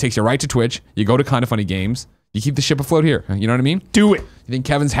 then it takes you right to Twitch. You go to Kinda Funny Games. You keep the ship afloat here. You know what I mean? Do it. You think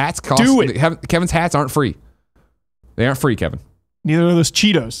Kevin's hats cost? Do it. Kevin's hats aren't free. They aren't free, Kevin. Neither are those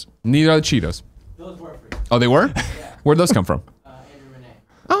Cheetos. Neither are the Cheetos. Those were free. Oh, they were? Yeah. Where'd those come from? Andrew Renee.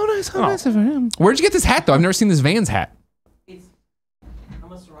 Oh, nice. Oh, nice of him. Where'd you get this hat, though? I've never seen this Vans hat.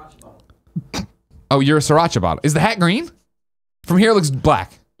 I'm a Sriracha bottle. Oh, you're a Sriracha bottle. Is the hat green? From here, it looks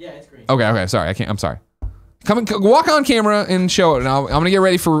black. Yeah, it's green. Okay. Sorry, I'm sorry. Walk on camera and show it. And I'm gonna get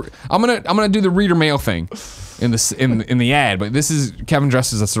ready for. I'm gonna do the reader mail thing, in the ad. But this is Kevin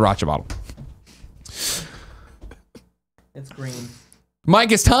dressed as a Sriracha bottle. It's green.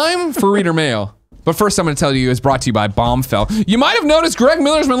 Mike, it's time for reader mail. But first, I'm going to tell you, it's brought to you by Bombfell. You might have noticed Greg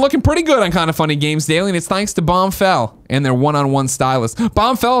Miller's been looking pretty good on Kinda Funny Games Daily, and it's thanks to Bombfell and their one-on-one stylist.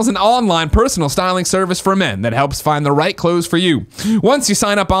 Bombfell is an online personal styling service for men that helps find the right clothes for you. Once you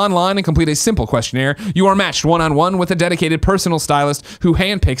sign up online and complete a simple questionnaire, you are matched one-on-one with a dedicated personal stylist who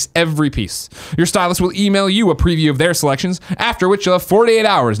handpicks every piece. Your stylist will email you a preview of their selections, after which you'll have 48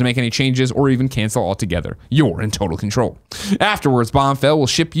 hours to make any changes or even cancel altogether. You're in total control. Afterwards, Bombfell will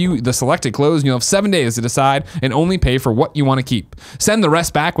ship you the selected clothes, and you'll have 7 days to decide and only pay for what you want to keep. Send the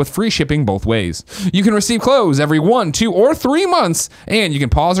rest back with free shipping both ways. You can receive clothes every 1, 2, or 3 months, and you can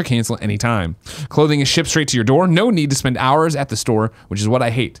pause or cancel anytime. Clothing is shipped straight to your door. No need to spend hours at the store, which is what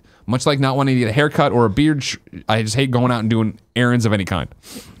I hate. Much like not wanting to get a haircut or a beard, I just hate going out and doing errands of any kind.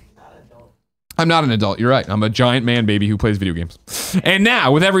 I'm not an adult, you're right. I'm a giant man baby who plays video games. And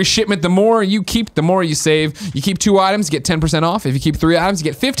now, with every shipment, the more you keep, the more you save. You keep 2 items, you get 10% off. If you keep 3 items,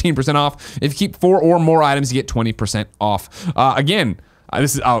 you get 15% off. If you keep 4 or more items, you get 20% off. Again,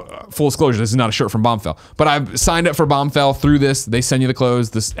 this is full disclosure, this is not a shirt from Bombfell, but I've signed up for Bombfell through this. They send you the clothes.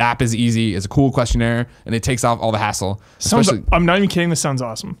 This app is easy. It's a cool questionnaire, and it takes off all the hassle. I'm not even kidding. This sounds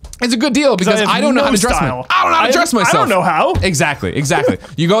awesome. It's a good deal because I don't know how to dress myself. I don't know how to dress myself. I don't know how. Exactly.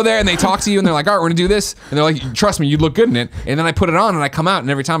 You go there and they talk to you and they're like, all right, we're gonna do this. And they're like, trust me, you look good in it. And then I put it on and I come out, and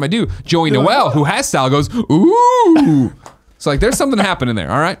every time I do, Joey Noel, who has style, goes, ooh. So like there's something happening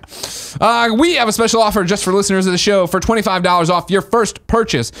there, all right? We have a special offer just for listeners of the show. For $25 off your first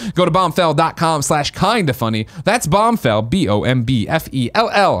purchase, go to bombfell.com/kindafunny. That's Bombfell,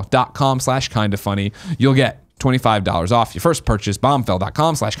 BOMBFELL.com/kindafunny. You'll get $25 off your first purchase,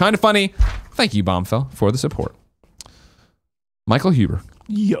 bombfell.com/kindafunny. Thank you, Bombfell, for the support. Michael Huber.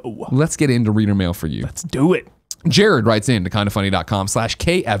 Yo. Let's get into reader mail for you. Let's do it. Jared writes in to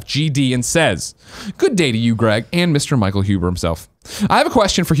kindafunny.com/KFGD and says, good day to you, Greg, and Mr. Michael Huber himself. I have a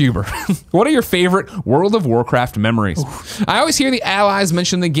question for Huber. What are your favorite World of Warcraft memories? Oof. I always hear the allies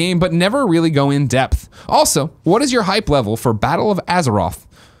mention the game, but never really go in depth. Also, what is your hype level for Battle of Azeroth?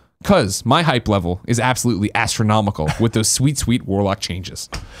 Because my hype level is absolutely astronomical with those sweet, sweet Warlock changes.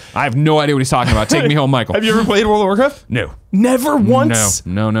 I have no idea what he's talking about. Take me home, Michael. Have you ever played World of Warcraft? No. Never once?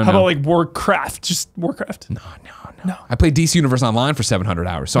 No. How about like Warcraft? Just Warcraft? No. I played DC Universe Online for 700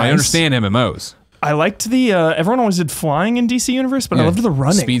 hours, so nice. I understand MMOs. I liked the, everyone always did flying in DC Universe, but I loved the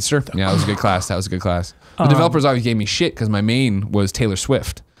running. Speedster? Yeah, that was a good class. The developers always gave me shit because my main was Taylor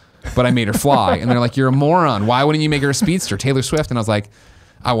Swift, but I made her fly. And they're like, you're a moron. Why wouldn't you make her a speedster? Taylor Swift. And I was like,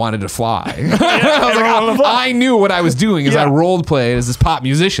 I wanted to fly. I knew what I was doing as I role played as this pop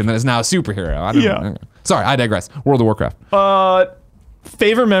musician that is now a superhero. I don't know. Sorry, I digress. World of Warcraft.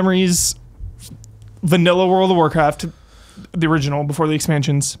 Favorite memories, vanilla World of Warcraft, the original before the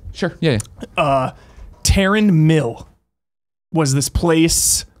expansions. Sure, yeah. Terran Mill was this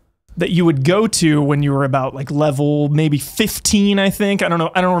place that you would go to when you were about like level maybe 15, I think. I don't know.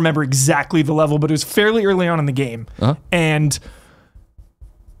 I don't remember exactly the level, but it was fairly early on in the game. And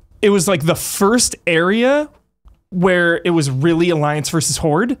it was like the first area where it was really Alliance versus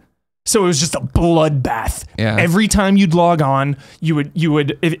Horde. So it was just a bloodbath. Yeah. Every time you'd log on, you would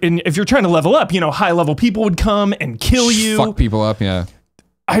if you're trying to level up, high level people would come and kill you. Fuck people up, yeah.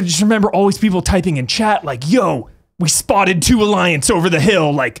 I just remember always people typing in chat like, yo, we spotted 2 Alliance over the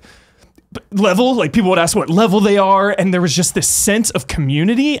hill, like level, like people would ask what level they are, and there was just this sense of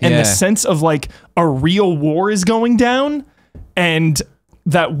community and this sense of like a real war is going down, and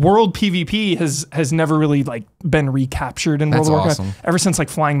that world PvP has never really like been recaptured in World of Warcraft. Awesome. Ever since like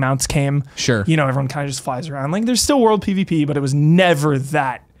flying mounts came. Sure. Everyone kind of just flies around. Like there's still world PvP, but it was never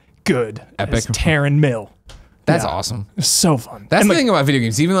that good as Terran Mill. That's awesome. It was so fun. That's the thing about video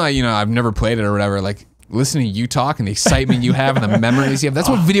games. Even though I've never played it or whatever, like listening to you talk and the excitement you have and the memories you have, that's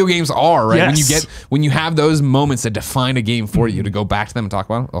what video games are, right? Yes. When you have those moments that define a game for you to go back to them and talk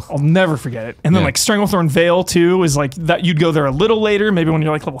about them. I'll never forget it. And then like Stranglethorn Vale too is like that. You'd go there a little later, maybe when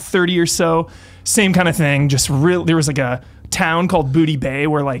you're like level 30 or so. Same kind of thing. Just there was like a town called Booty Bay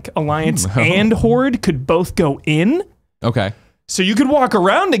where like Alliance and Horde could both go in. Okay. So you could walk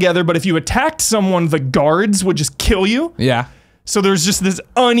around together, but if you attacked someone, the guards would just kill you. Yeah. So there's just this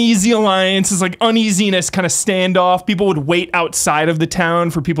uneasy alliance, this like uneasiness kind of standoff. People would wait outside of the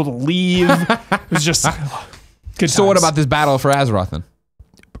town for people to leave. It was just good So times. what about this battle for Azeroth then?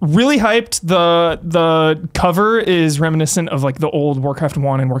 Really hyped. The cover is reminiscent of like the old Warcraft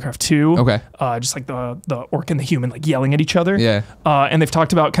 1 and Warcraft 2. Okay. Just like the orc and the human like yelling at each other. Yeah. And they've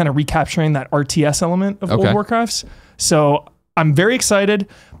talked about kind of recapturing that RTS element of old Warcrafts. So I'm very excited.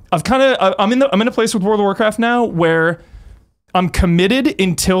 I'm in a place with World of Warcraft now where I'm committed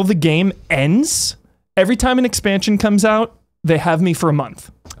until the game ends. Every time an expansion comes out, they have me for a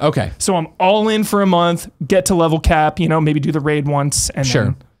month. Okay. So I'm all in for a month, get to level cap, maybe do the raid once, and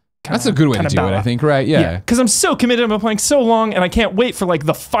then that's a good way to do it, I think, right? Yeah. Because I'm so committed, I've been playing so long, and I can't wait for like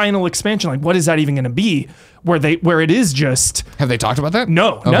the final expansion. Like, what is that even going to be? Where it is just. Have they talked about that?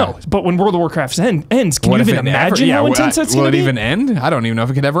 No. But when World of Warcraft ends, can you even imagine how intense that's going to be? Will it even end? I don't even know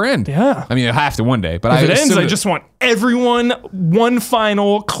if it could ever end. Yeah. I mean, it'll have to one day. But if it ends, I just want everyone one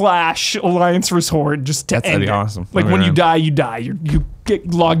final clash, Alliance versus Horde, just to end. That'd be awesome. Like when you die, you die. You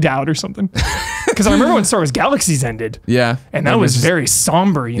get logged out or something. Because I remember when Star Wars Galaxies ended. Yeah. And that was very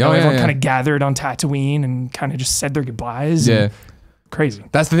somber. Everyone kind of gathered on Tatooine and kind of just said their goodbyes. Yeah. Crazy.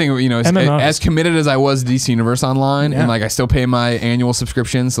 That's the thing, as committed as I was to DC Universe Online, and like I still pay my annual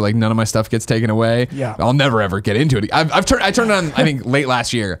subscription, so like none of my stuff gets taken away. Yeah. I'll never ever get into it. I turned it on, I think late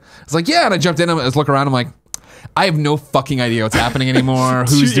last year. It's like, and I jumped in, I was looking around, I'm like, I have no fucking idea what's happening anymore.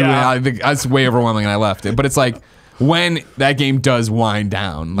 Who's doing it? I think that's way overwhelming, and I left it. But it's like, when that game does wind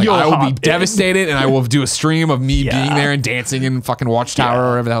down, like I will be devastated, and I will do a stream of me being there and dancing in fucking Watchtower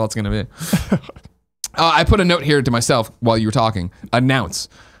or whatever the hell it's gonna be. I put a note here to myself while you were talking. Announce.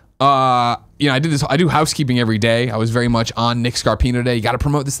 I did this. I do housekeeping every day. I was very much on Nick Scarpino today. You got to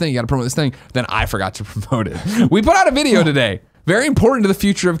promote this thing. You got to promote this thing. Then I forgot to promote it. We put out a video today. Very important to the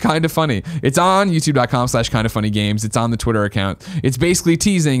future of Kinda Funny. It's on youtube.com/kindafunnygames. It's on the Twitter account. It's basically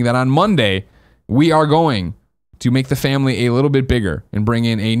teasing that on Monday we are going to make the family a little bit bigger and bring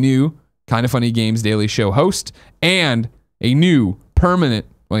in a new Kinda Funny Games Daily Show host and a new permanent,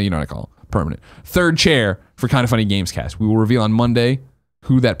 well, you know what I call it. Permanent third chair for Kinda Funny Gamescast. We will reveal on Monday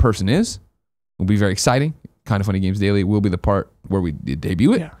who that person is. It'll be very exciting. Kinda Funny Games Daily will be the part where we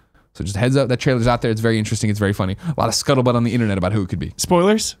debut it. Yeah. So just heads up, that trailer's out there. It's very interesting. It's very funny. A lot of scuttlebutt on the internet about who it could be.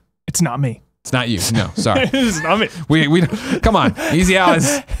 Spoilers? It's not me. It's not you. No, sorry. It's not me. We come on. Easy Al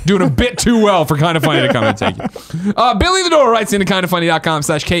is doing a bit too well for Kinda Funny to come and take you. Billythedoor writes into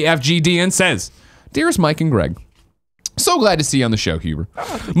kindafunny.com/KFGD and says, "Dearest Mike and Greg, so glad to see you on the show, Huber.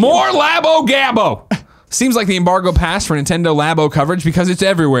 More Labo Gabbo. Seems like the embargo passed for Nintendo Labo coverage because it's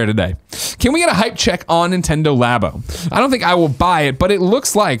everywhere today. Can we get a hype check on Nintendo Labo? I don't think I will buy it, but it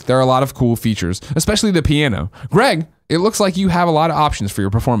looks like there are a lot of cool features, especially the piano. Greg, it looks like you have a lot of options for your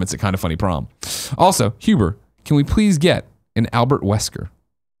performance at Kinda Funny Prom. Also, Huber, can we please get an Albert Wesker?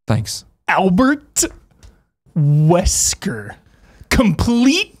 Thanks." Albert Wesker.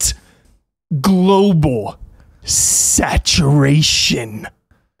 Complete global saturation.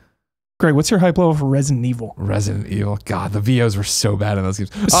 Greg, what's your hype level for Resident Evil? Resident Evil. God, the VOs were so bad in those games.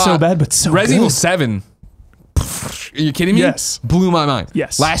 So bad, but so Resident good. Evil 7. Are you kidding me? Yes. Blew my mind.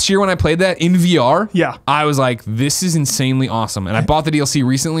 Yes. Last year when I played that in VR, yeah, I was like, this is insanely awesome. And I bought the DLC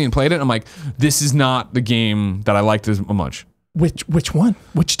recently and played it. And I'm like, this is not the game that I liked as much. Which one?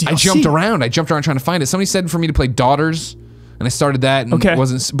 Which DLC? I jumped around trying to find it. Somebody said for me to play Daughters. and I started that and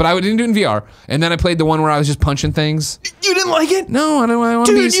wasn't. But I didn't do it in VR. And then I played the one where I was just punching things. You didn't like it? No, I don't want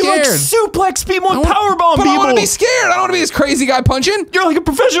to be scared. Dude, you like suplex people and powerbomb people. But I want to be scared. I don't want to be this crazy guy punching. You're like a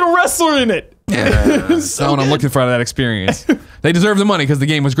professional wrestler in it. Yeah, that's not what I'm looking for out of that experience. They deserve the money because the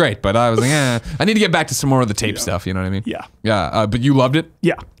game was great, but I was like, I need to get back to some more of the tape stuff. You know what I mean? Yeah. Yeah. But you loved it?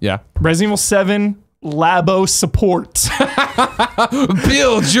 Yeah. Yeah. Resident Evil 7 Labo support.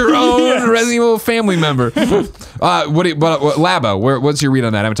 Build your own Resident Evil family member. What Labo? What's your read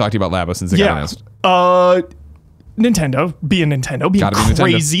on that? I haven't talked to you about Labo since it got announced. Nintendo, being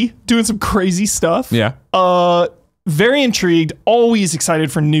crazy, doing some crazy stuff. Yeah. Very intrigued, always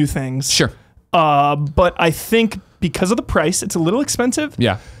excited for new things. Sure. But I think because of the price, it's a little expensive.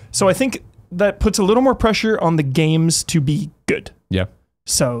 Yeah. So I think that puts a little more pressure on the games to be good. Yeah.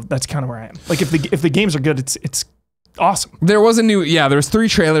 So that's kind of where I am. Like if the games are good, it's awesome. There was there was 3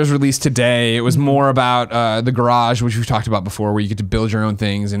 trailers released today. It was more about the garage, which we've talked about before, where you get to build your own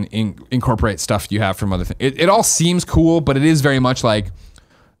things and incorporate stuff you have from other things. It all seems cool, but it is very much like,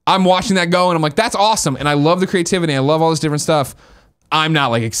 I'm watching that go and I'm like, that's awesome. And I love the creativity. I love all this different stuff. I'm not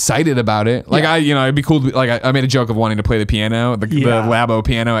like excited about it. Like it'd be cool to be, like I made a joke of wanting to play the piano, the Labo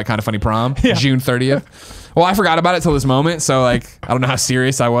piano at Kind of Funny Prom, June 30th. Well, I forgot about it till this moment. So like, I don't know how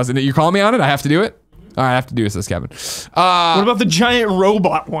serious I was. And you calling me on it? I have to do it? All right, I have to do this, Kevin. What about the giant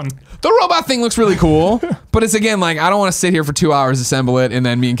robot one? The robot thing looks really cool, but it's again like I don't want to sit here for 2 hours, assemble it, and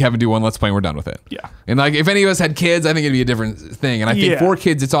then me and Kevin do one Let's Play and we're done with it. Yeah. And like if any of us had kids, I think it'd be a different thing. And I think for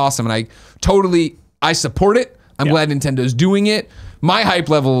kids, it's awesome. And I support it. I'm glad Nintendo's doing it. My hype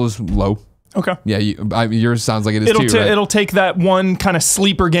level is low. Okay. Yeah, yours sounds like it is too. Right? It'll take that one kind of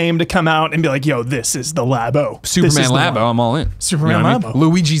sleeper game to come out and be like, yo, this is the Labo. Superman Labo, I'm all in. Superman Labo.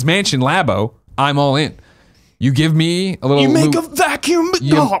 Luigi's Mansion Labo, I'm all in. You give me a little... You make a vacuum...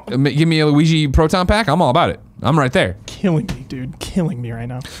 give me a Luigi Proton Pack, I'm all about it. I'm right there. Killing me, dude. Killing me right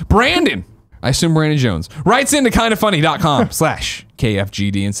now. Brandon, I assume Brandon Jones, writes into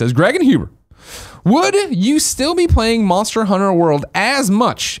kindoffunny.com/KFGD and says, Greg and Huber, would you still be playing Monster Hunter World as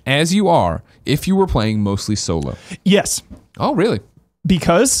much as you are if you were playing mostly solo? Yes. Oh, really?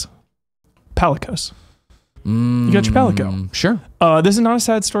 Because Palicos. You got your Palico. Sure. This is not a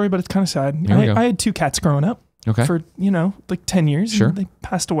sad story, but it's kind of sad. I had 2 cats growing up. Okay. For, like 10 years. Sure. And they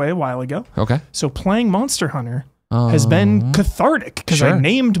passed away a while ago. Okay. So playing Monster Hunter has been cathartic because I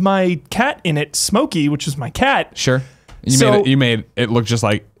named my cat in it Smokey, which is my cat. Sure. You made it look just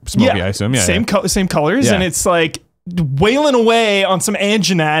like Smokey, I assume. Yeah. Same colors. Yeah. And it's like wailing away on some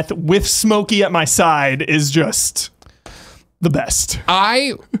Anjanath with Smokey at my side is just the best.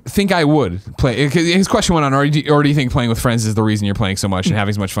 I think I would play. His question went on, or do you think playing with friends is the reason you're playing so much and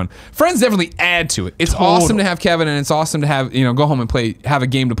having so much fun? Friends definitely add to it. It's awesome to have Kevin, and it's awesome to have, go home and have a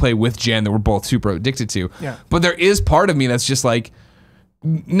game to play with Jen that we're both super addicted to. Yeah. But there is part of me that's just like,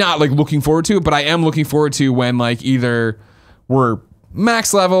 not like looking forward to it, but I am looking forward to when like either we're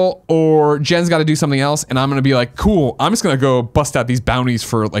max level or Jen's got to do something else and I'm going to be like, cool, I'm just going to go bust out these bounties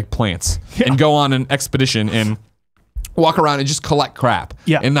for like plants and go on an expedition and walk around and just collect crap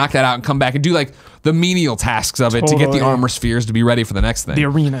and knock that out and come back and do like the menial tasks of it to get the armor spheres to be ready for the next thing. The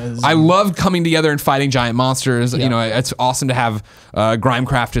arenas. I love coming together and fighting giant monsters. It's awesome to have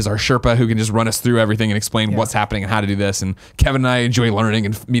Grimecraft as our Sherpa who can just run us through everything and explain what's happening and how to do this. And Kevin and I enjoy learning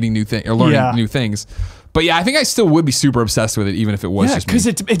and meeting new things or learning new things. But yeah, I think I still would be super obsessed with it even if it was just me. because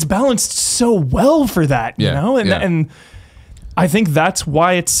it's balanced so well for that, you know? And I think that's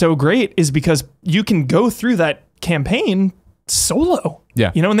why it's so great is because you can go through that campaign solo.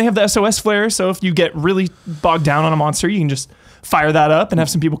 Yeah. And they have the SOS flare, so if you get really bogged down on a monster, you can just fire that up and have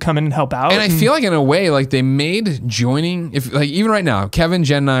some people come in and help out. And I feel like in a way, like they made joining, even right now, Kevin,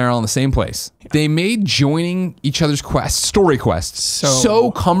 Jen, and I are all in the same place. Yeah. They made joining each other's quests, story quests,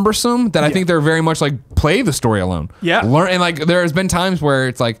 so cumbersome that I think they're very much like play the story alone. Yeah. Learn, and like there has been times where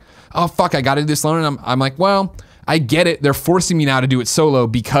it's like, oh fuck, I got to do this alone. And I'm like, well, I get it. They're forcing me now to do it solo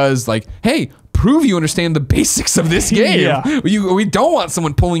because like, hey, prove you understand the basics of this game. We don't want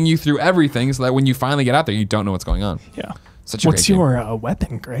someone pulling you through everything so that when you finally get out there, you don't know what's going on. Yeah. What's your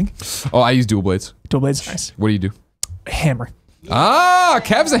weapon, Greg? Oh, I use dual blades. Dual blades, nice. What do you do? Hammer. Ah,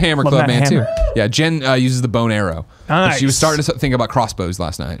 Kev's a hammer club man hammer. too. Yeah, Jen uses the bone arrow. Nice. She was starting to think about crossbows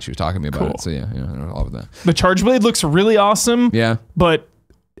last night. She was talking to me about it. So yeah, all of that. The charge blade looks really awesome. Yeah. But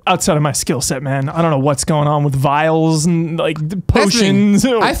outside of my skill set, man, I don't know what's going on with vials and like potions.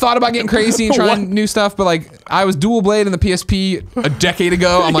 I thought about getting crazy and trying new stuff, but like I was dual blade in the PSP a decade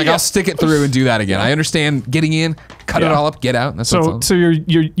ago. I'm like, I'll stick it through and do that again. I understand getting in, cut it all up, get out. That's so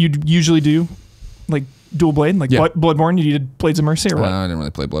you usually do like dual blade, like Bloodborne. You did Blades of Mercy or what? I didn't really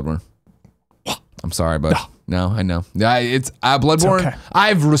play Bloodborne. I'm sorry, but No, I know. It's Bloodborne. okay.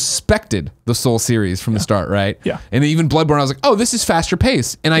 I've respected the Soul series from the start, right? Yeah. And even Bloodborne, I was like, oh, this is faster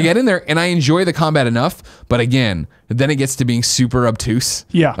pace. And I get in there and I enjoy the combat enough. But again, then it gets to being super obtuse.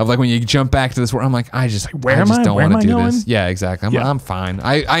 Yeah. Of like when you jump back to this world, I'm like, I just don't Where want to do going? this. Yeah, exactly. I'm fine.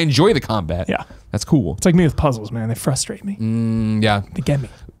 I enjoy the combat. Yeah. That's cool. It's like me with puzzles, man. They frustrate me. Yeah. They get me.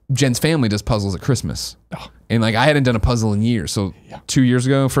 Jen's family does puzzles at Christmas. Oh. And like I hadn't done a puzzle in years. So 2 years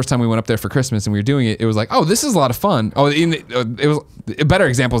ago, first time we went up there for Christmas and we were doing it, it was like, oh, this is a lot of fun. Oh, it was a better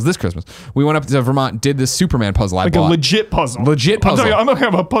example is this Christmas. We went up to Vermont, did this Superman puzzle I bought. A legit puzzle. Legit puzzle. I'm not talking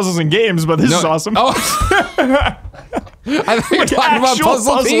about puzzles and games, but this is awesome. Oh. I think you're talking about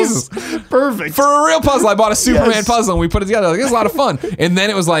puzzle pieces. Perfect. For a real puzzle, I bought a Superman puzzle and we put it together. Like, it was a lot of fun. And then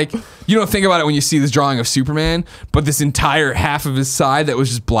it was like, you don't think about it when you see this drawing of Superman, but this entire half of his side that was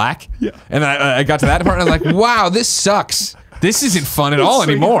just black. Yeah. And then I got to that part and I was like, wow, this sucks. This isn't fun at all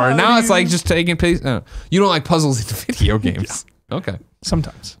anymore. Now it's like just taking place. You don't like puzzles in video games. Yeah. Okay.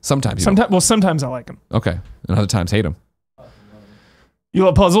 Sometimes. Sometimes. Sometimes I like them. Okay. And other times hate them. You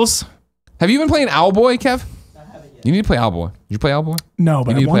love puzzles? Have you been playing Owlboy, Kev? You need to play Owlboy. Did you play Owlboy? No,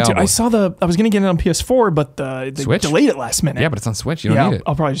 but I want to. I saw I was going to get it on PS4, but they delayed it last minute. Yeah, but it's on Switch. You don't need it.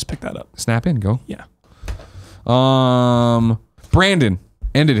 I'll probably just pick that up. Snap in, go. Yeah. Brandon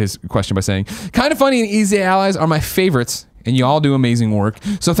ended his question by saying, kind of funny and easy allies are my favorites, and you all do amazing work.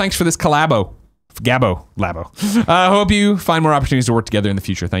 So thanks for this collabo. Labo. I hope you find more opportunities to work together in the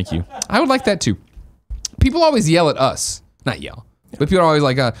future. Thank you. I would like that too. People always yell at us. Not yell. But people are always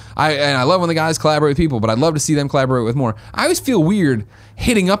like, I love when the guys collaborate with people, but I'd love to see them collaborate with more. I always feel weird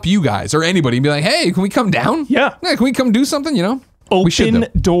hitting up you guys or anybody and be like, hey, can we come down? Yeah. Can we come do something, you know? Open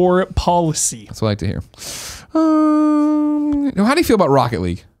door policy. That's what I like to hear. How do you feel about Rocket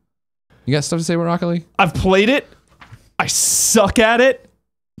League? You got stuff to say about Rocket League? I've played it. I suck at it.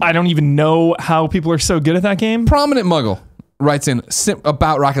 I don't even know how people are so good at that game. Prominentmuggle writes in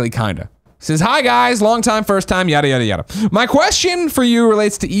about Rocket League, kinda. Says, hi guys, long time, first time, yada, yada, yada. My question for you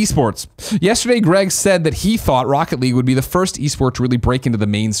relates to esports. Yesterday, Greg said that he thought Rocket League would be the first esport to really break into the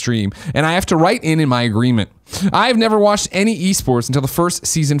mainstream, and I have to write in my agreement. I have never watched any esports until the first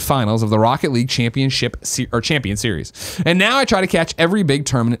season finals of the Rocket League Champion Series. And now I try to catch every big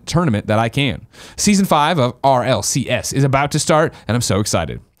tournament that I can. Season 5 of RLCS is about to start, and I'm so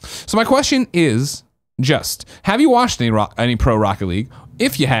excited. So my question is just, have you watched any pro Rocket League?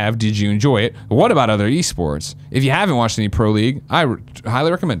 If you have, did you enjoy it? What about other esports? If you haven't watched any Pro League, I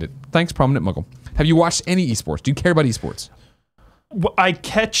highly recommend it. Thanks, Prominentmuggle. Have you watched any esports? Do you care about esports? I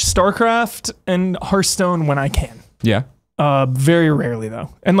catch StarCraft and Hearthstone when I can. Yeah. Very rarely,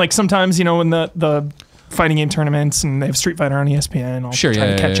 though. And like sometimes, you know, in the fighting game tournaments and they have Street Fighter on ESPN, I'll try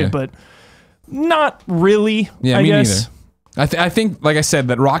to catch it, but not really, I guess. Neither. I think, like I said,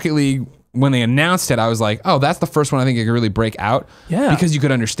 that Rocket League, when they announced it, I was like, oh, that's the first one I think it could really break out. Yeah. Because you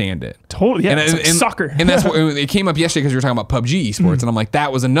could understand it. Totally. Yeah. It's like soccer. And that's what it came up yesterday because we were talking about PUBG esports. And I'm like,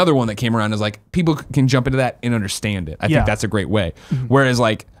 that was another one that came around. Is like, people can jump into that and understand it. I think that's a great way. Whereas,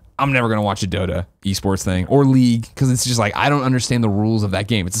 like, I'm never going to watch a Dota esports thing or League because it's just like, I don't understand the rules of that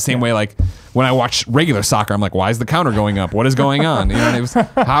game. It's the same way, like, when I watch regular soccer, I'm like, why is the counter going up? What is going on? You know,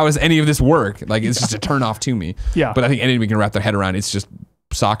 how does any of this work? Like, it's just a turn off to me. Yeah. But I think anybody can wrap their head around it's just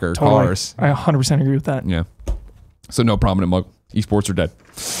soccer, cars. I 100% agree with that. Yeah. So no Prominentmuggle. Esports are dead.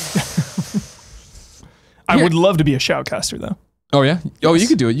 I would love to be a shoutcaster though. Oh yeah. Oh, you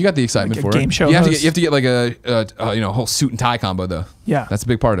could do it. You got the excitement like for game it. Show you have to get like a whole suit and tie combo though. Yeah. That's a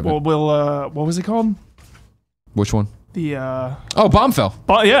big part of it. Well, what was it called? Which one? The Bombfell.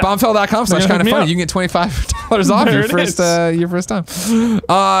 Yeah. Bombfell.com/kindafunny. You can get $25 off your first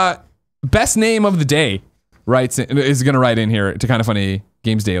time. Best name of the day. Is going to write in here to Kind of Funny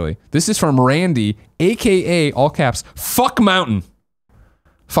Games Daily. This is from Randy, aka all caps Fuck Mountain.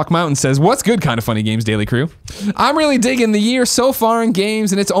 Fuck Mountain says, what's good, Kind of Funny Games Daily crew? I'm really digging the year so far in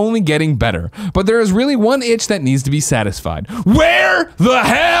games and it's only getting better. But there is really one itch that needs to be satisfied. Where the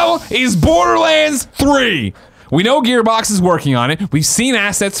hell is Borderlands 3? We know Gearbox is working on it. We've seen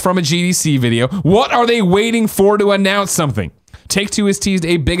assets from a GDC video. What are they waiting for to announce something? Take-Two has teased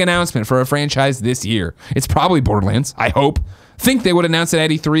a big announcement for a franchise this year. It's probably Borderlands, I hope. Think they would announce it at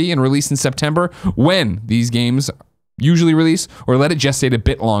E3 and release in September when these games usually release, or let it gestate a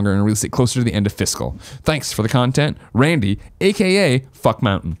bit longer and release it closer to the end of fiscal. Thanks for the content. Randy, a.k.a. Fuck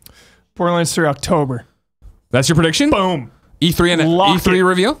Mountain. Borderlands 3 October. That's your prediction? Boom. E3 and E3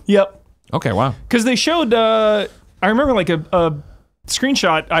 reveal? Yep. Okay, wow. Because they showed, I remember like a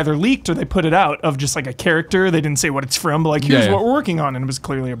screenshot either leaked or they put it out of just like a character. They didn't say what it's from, but like, here's what we're working on. And it was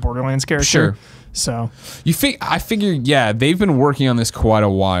clearly a Borderlands character. Sure. So I figure, they've been working on this quite a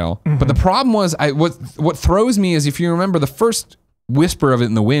while. But the problem was, what throws me is, if you remember, the first whisper of it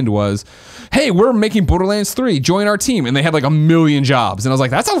in the wind was, hey, we're making Borderlands 3, join our team. And they had like 1 million jobs. And I was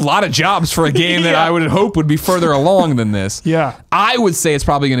like, that's a lot of jobs for a game that I would hope would be further along than this. Yeah. I would say it's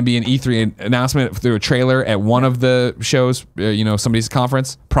probably going to be an E3 announcement through a trailer at one of the shows, somebody's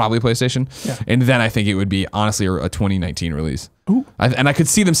conference, probably PlayStation. Yeah. And then I think it would be, honestly, a 2019 release. Ooh. And I could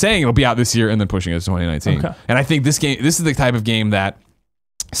see them saying it'll be out this year and then pushing it to 2019. Okay. And I think this is the type of game that,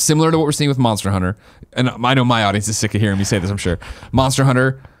 similar to what we're seeing with Monster Hunter, and I know my audience is sick of hearing me say this, I'm sure. Monster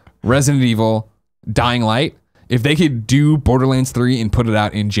Hunter, Resident Evil, Dying Light, if they could do Borderlands 3 and put it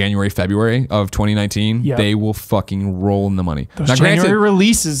out in January, February of 2019, they will fucking roll in the money. Those now, January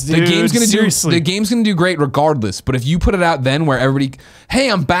releases, dude. The game's gonna do great regardless, but if you put it out then where everybody, hey,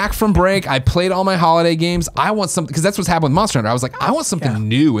 I'm back from break, I played all my holiday games, I want something, because that's what's happened with Monster Hunter. I was like, I want something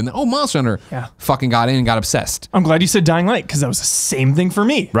new, and then, Monster Hunter fucking got in and got obsessed. I'm glad you said Dying Light, because that was the same thing for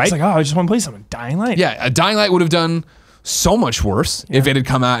me. Right? It's like, I just want to play something. Dying Light. Yeah, Dying Light would have done so much worse if it had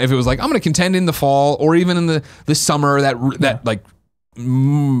come out, if it was like, I'm going to contend in the fall or even in the summer, that like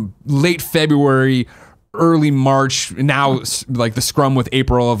late February, early March, now like the scrum with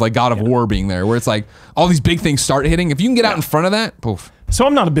April of like God of War being there, where it's like all these big things start hitting. If you can get out in front of that, poof. So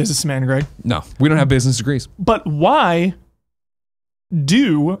I'm not a businessman, Greg. No, we don't have business degrees. But why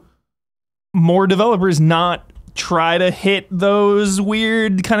do more developers not try to hit those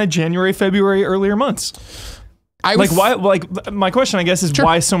weird kind of January, February, earlier months? Why? Like, my question, I guess, is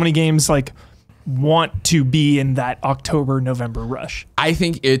why so many games like want to be in that October, November rush. I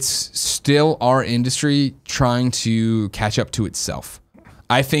think it's still our industry trying to catch up to itself.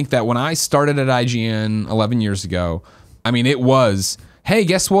 I think that when I started at IGN 11 years ago, I mean, it was, hey,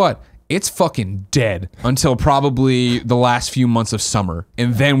 guess what? It's fucking dead until probably the last few months of summer,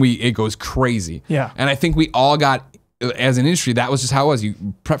 and then it goes crazy. Yeah. And I think we all got, as an industry, that was just how it was. You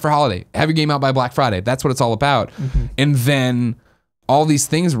prep for holiday, have your game out by Black Friday. That's what it's all about. And then all these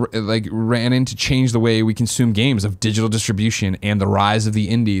things like ran in to change the way we consume games, of digital distribution and the rise of the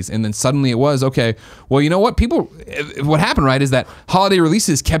indies. And then suddenly it was, okay, well, you know what? What happened, right, is that holiday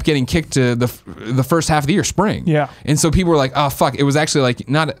releases kept getting kicked to the first half of the year, spring. Yeah. And so people were like, oh, fuck. It was actually like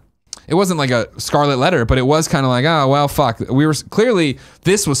it wasn't like a scarlet letter, but it was kind of like, oh, well, fuck. Clearly,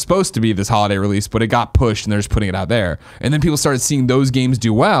 this was supposed to be this holiday release, but it got pushed and they're just putting it out there. And then people started seeing those games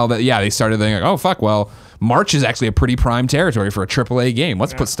do well, that, they started thinking, oh, fuck, well, March is actually a pretty prime territory for a AAA game.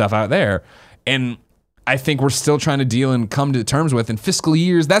 Let's put stuff out there. And I think we're still trying to deal and come to terms with in fiscal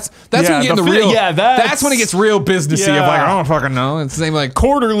years. That's when you get in the real. Yeah, that's when it gets real businessy. Of like, I don't fucking know. It's the same like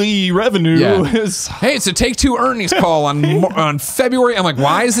quarterly revenue. Is hey, it's a Take-Two earnings call on February. I'm like,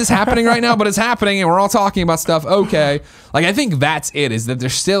 why is this happening right now? But it's happening, and we're all talking about stuff. Okay, like I think that's it. Is that there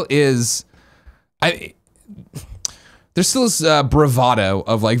still is, there's still this bravado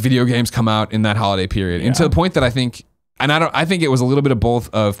of like video games come out in that holiday period, and to the point that I think. And I think it was a little bit of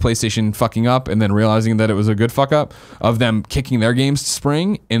both of PlayStation fucking up and then realizing that it was a good fuck up, of them kicking their games to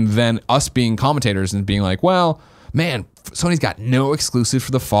spring, and then us being commentators and being like, well, man, Sony's got no exclusive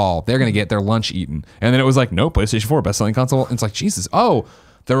for the fall. They're going to get their lunch eaten. And then it was like, no, PlayStation 4, best-selling console. And it's like, Jesus,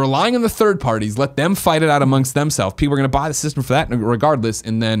 they're relying on the third parties. Let them fight it out amongst themselves. People are going to buy the system for that regardless.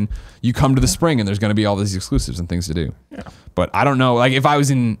 And then you come to the spring and there's going to be all these exclusives and things to do. Yeah. But I don't know. Like if I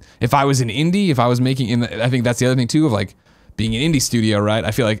was an indie, if I was making, I think that's the other thing too, of like being an indie studio, right?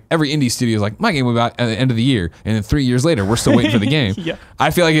 I feel like every indie studio is like, my game will be out at the end of the year, and then 3 years later, we're still waiting for the game.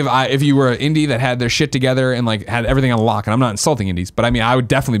 I feel like if you were an indie that had their shit together and like had everything on lock, and I'm not insulting indies, but I mean, I would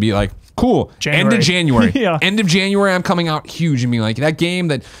definitely be like, cool, end of January. End of January, I'm coming out huge and being like, that game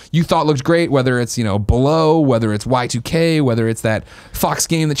that you thought looked great, whether it's, Below, whether it's Y2K, whether it's that Fox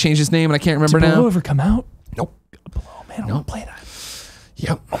game that changed its name and I can't remember now. Did Below ever come out? Nope. Below, man, I want to play that.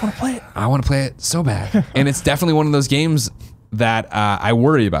 Yep. I want to play it. I want to play it so bad. And it's definitely one of those games that I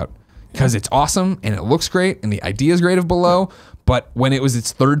worry about, because it's awesome and it looks great and the idea is great of Below, but when it was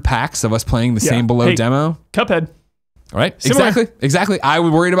its third PAX of us playing the same Below demo. Cuphead. All right, exactly. I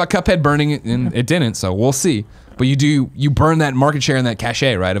was worried about Cuphead burning it, and it didn't, so we'll see. But you burn that market share and that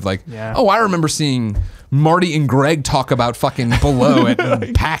cachet, right? Of like, I remember seeing Marty and Greg talk about fucking Below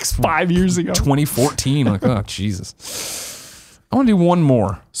at PAX 5 years ago, 2014. Like, oh Jesus. I want to do one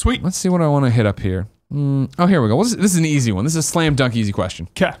more. Sweet. Let's see what I want to hit up here. Oh, here we go. This is an easy one. This is a slam dunk easy question.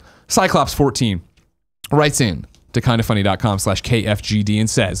 Okay. Cyclops 14 writes in, to kindafunny.com/KFGD and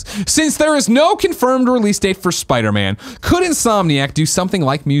says, since there is no confirmed release date for Spider-Man, could Insomniac do something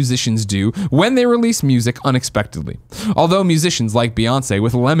like musicians do when they release music unexpectedly? Although musicians like Beyonce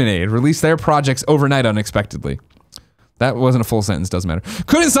with Lemonade release their projects overnight unexpectedly. That wasn't a full sentence, doesn't matter.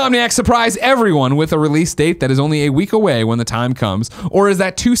 Could Insomniac surprise everyone with a release date that is only a week away when the time comes, or is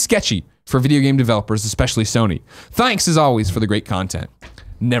that too sketchy for video game developers, especially Sony? Thanks as always for the great content.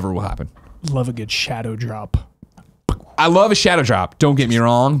 Never will happen. Love a good shadow drop. I love a shadow drop, don't get me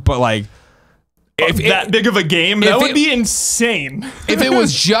wrong, but like if that big of a game, that would be insane. If it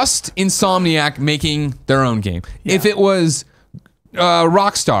was just Insomniac making their own game, if it was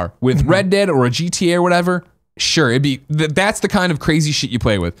Rockstar with Red Dead or a GTA or whatever, sure, it'd be that's the kind of crazy shit you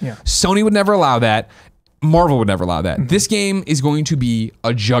play with. Yeah. Sony would never allow that. Marvel would never allow that. This game is going to be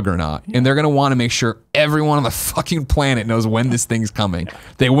a juggernaut, and they're going to want to make sure everyone on the fucking planet knows when this thing's coming.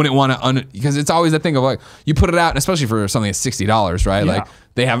 They wouldn't want to, because it's always that thing of like, you put it out, and especially for something that's $60, right?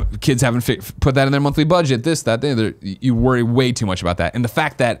 Yeah. Like, kids haven't put that in their monthly budget, this, that, the other. You worry way too much about that. And the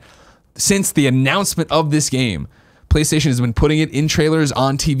fact that since the announcement of this game, PlayStation has been putting it in trailers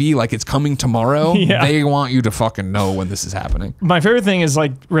on TV like it's coming tomorrow. Yeah. They want you to fucking know when this is happening. My favorite thing is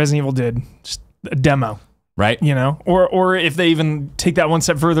like Resident Evil did, just a demo. Right. You know, or if they even take that one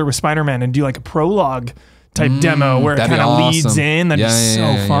step further with Spider-Man and do like a prologue type demo where it kind of leads in, that'd be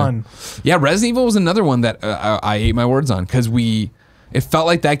so fun. Yeah, Resident Evil was another one that I ate my words on because it felt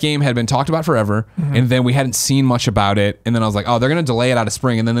like that game had been talked about forever, and then we hadn't seen much about it, and then I was like, oh, they're going to delay it out of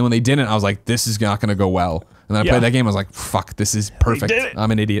spring, and then when they didn't, I was like, this is not going to go well. And then I played that game, I was like, fuck, this is perfect.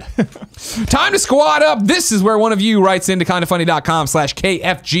 I'm an idiot. Time to squad up. This is where one of you writes into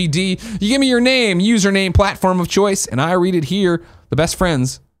kindafunny.com/KFGD. You give me your name, username, platform of choice, and I read it here. The best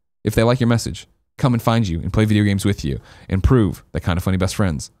friends, if they like your message, come and find you and play video games with you and prove that Kinda Funny best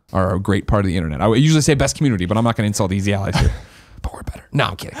friends are a great part of the internet. I usually say best community, but I'm not going to insult Easy Allies here. But we're better. No,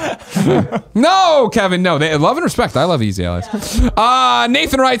 I'm kidding. No, Kevin, no. They love and respect. I love Easy Allies.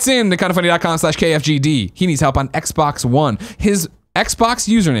 Nathan writes in to kindafunny.com/KFGD. He needs help on Xbox One. His Xbox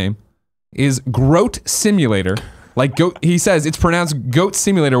username is Groat Simulator. Like goat, he says it's pronounced Goat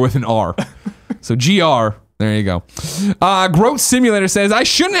Simulator with an R. So GR. There you go. Groat Simulator says, I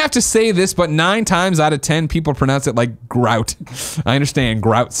shouldn't have to say this, but 9 times out of 10 people pronounce it like grout. I understand.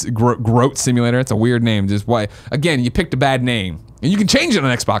 Groat Simulator. It's a weird name. Just why? Again, you picked a bad name. And you can change it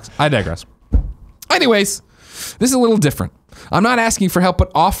on Xbox. I digress. Anyways, this is a little different. I'm not asking for help, but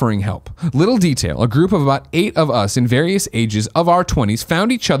offering help. Little detail. A group of about 8 of us in various ages of our 20s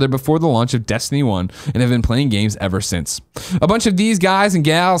found each other before the launch of Destiny 1 and have been playing games ever since. A bunch of these guys and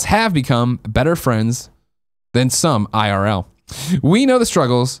gals have become better friends than some IRL. We know the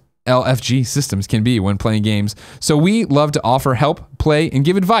struggles LFG systems can be when playing games, so we love to offer help, play, and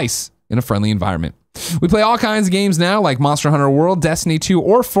give advice in a friendly environment. We play all kinds of games now, like Monster Hunter World, Destiny 2,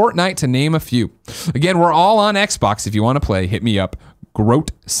 or Fortnite, to name a few. Again, we're all on Xbox. If you want to play, hit me up.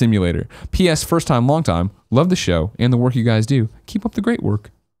 Groat Simulator. P.S. First time, long time. Love the show and the work you guys do. Keep up the great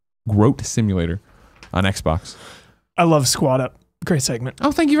work. Groat Simulator on Xbox. I love Squad Up. Great segment.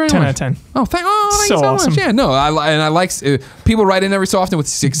 Oh, thank you very 10 much. 10 out of 10. Oh, thank you so awesome. much. Yeah, no, I like people write in every so often with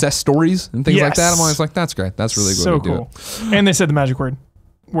success stories and things like that. I'm always like, that's great. That's really good. So cool. And they said the magic words.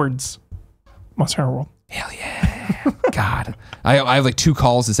 Monster Hunter World. Hell yeah. God. I have like 2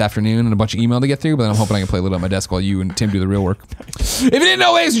 calls this afternoon and a bunch of email to get through, but I'm hoping I can play a little at my desk while you and Tim do the real work. If you didn't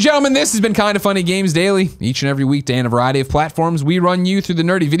know, ladies and gentlemen, this has been Kinda Funny Games Daily. Each and every weekday on a variety of platforms, we run you through the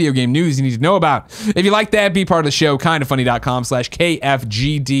nerdy video game news you need to know about. If you like that, be part of the show,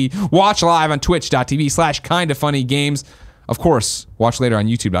 kindafunny.com/KFGD. Watch live on twitch.tv/kindafunnygames. Of course, watch later on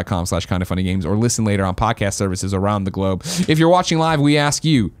youtube.com/kindafunnygames or listen later on podcast services around the globe. If you're watching live, we ask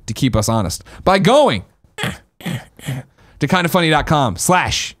you to keep us honest by going to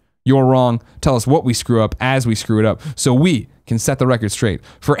kindafunny.com/you're wrong. Tell us what we screw up as we screw it up so we can set the record straight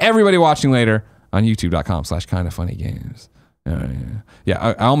for everybody watching later on youtube.com/kindafunnygames.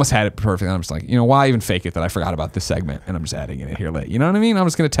 I almost had it perfect. I'm just like, why even fake it that I forgot about this segment and I'm just adding it here late. You know what I mean? I'm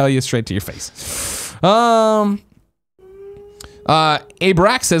just going to tell you straight to your face.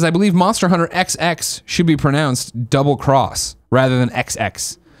 Abrax says, I believe Monster Hunter XX should be pronounced double cross rather than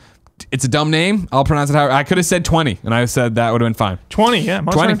XX. It's a dumb name. I'll pronounce it how I could have said 20, and I said that would have been fine. 20, yeah.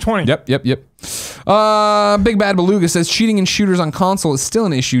 Monster Hunter 20. Yep. Big Bad Beluga says cheating in shooters on console is still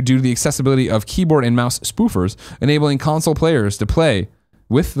an issue due to the accessibility of keyboard and mouse spoofers, enabling console players to play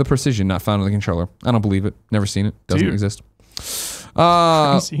with the precision not found on the controller. I don't believe it. Never seen it. Doesn't exist.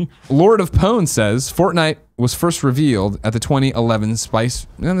 Lord of Pwn says Fortnite was first revealed at the 2011 Spice.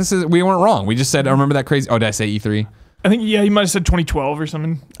 And we weren't wrong. We just said, I remember that crazy. Oh, did I say E3? I think, yeah, you might have said 2012 or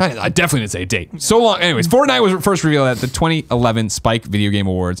something. I definitely didn't say a date. So long. Anyways, Fortnite was first revealed at the 2011 Spike Video Game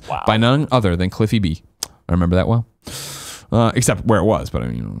Awards by none other than Cliffy B. I remember that well. Except where it was, but I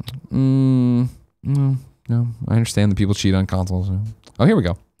mean, no, I understand that people cheat on consoles. Oh, here we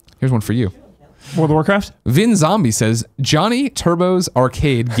go. Here's one for you. World of Warcraft? Vin Zombie says, Johnny Turbo's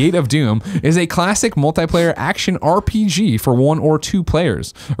Arcade Gate of Doom is a classic multiplayer action RPG for 1 or 2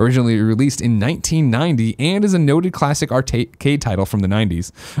 players, originally released in 1990 and is a noted classic arcade title from the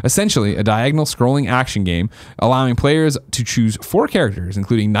 90s. Essentially, a diagonal scrolling action game allowing players to choose 4 characters,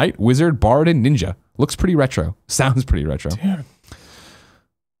 including Knight, Wizard, Bard, and Ninja. Looks pretty retro. Sounds pretty retro. Dude.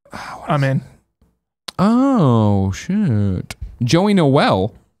 I'm in. Oh, shit. Joey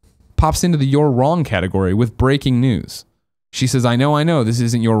Noel pops into the You're Wrong category with breaking news. She says, I know, this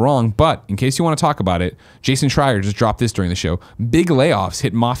isn't You're Wrong, but in case you want to talk about it, Jason Schreier just dropped this during the show. Big layoffs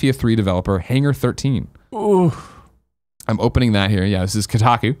hit Mafia 3 developer Hangar 13. Ooh. I'm opening that here. Yeah, this is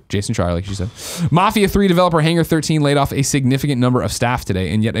Kotaku, Jason Schreier, like you said. Mafia 3 developer Hangar 13 laid off a significant number of staff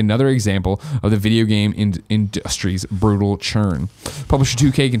today, and yet another example of the video game industry's brutal churn. Publisher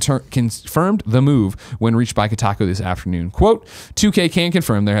 2K confirmed the move when reached by Kotaku this afternoon. Quote, 2K can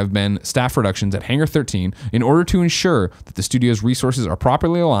confirm there have been staff reductions at Hangar 13 in order to ensure that the studio's resources are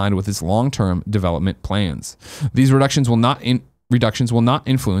properly aligned with its long-term development plans. These reductions will not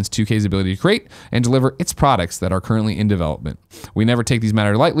influence 2K's ability to create and deliver its products that are currently in development. We never take these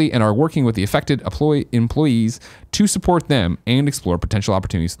matters lightly and are working with the affected employees to support them and explore potential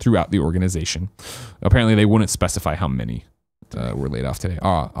opportunities throughout the organization. Apparently, they wouldn't specify how many were laid off today.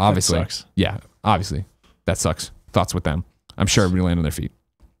 Obviously. That sucks. Yeah, obviously. That sucks. Thoughts with them. I'm sure everybody landed on their feet.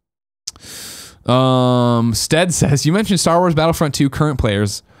 Stead says, you mentioned Star Wars Battlefront 2 current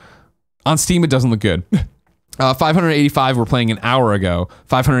players. On Steam, it doesn't look good. 585 were playing an hour ago.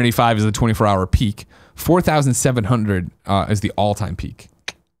 585 is the 24-hour peak. 4,700 is the all-time peak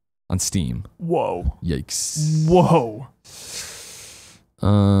on Steam. Whoa. Yikes. Whoa.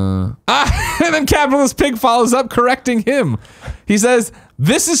 And then Capitalist Pig follows up correcting him. He says,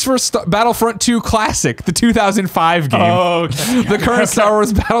 this is for Battlefront 2 Classic, the 2005 game. Oh, okay. The current Star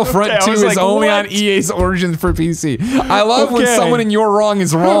Wars Battlefront 2 is only on EA's Origins for PC. I love when someone in You're Wrong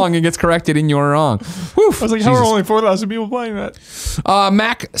is wrong and gets corrected in You're Wrong. Whew, I was like, how are only 4,000 people playing that?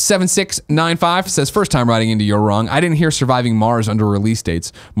 Mac7695 says, first time writing into You're Wrong. I didn't hear Surviving Mars under release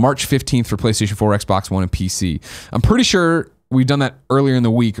dates. March 15th for PlayStation 4, Xbox One, and PC. I'm pretty sure we've done that earlier in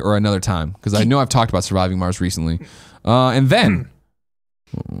the week or another time because I know I've talked about Surviving Mars recently. And then,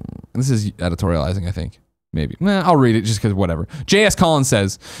 this is editorializing, I think. Maybe. I'll read it just because whatever. J.S. Collins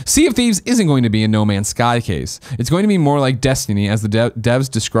says, Sea of Thieves isn't going to be a No Man's Sky case. It's going to be more like Destiny, as the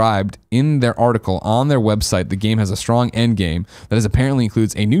devs described in their article on their website. The game has a strong end game that apparently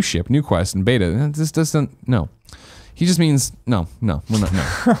includes a new ship, new quest, and beta. This doesn't, no. He just means, no. No,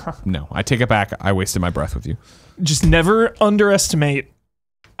 I take it back. I wasted my breath with you. Just never underestimate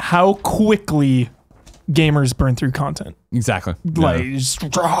how quickly gamers burn through content. Exactly. Like, it's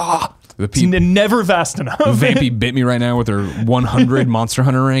never fast enough. Vampy bit me right now with her 100 Monster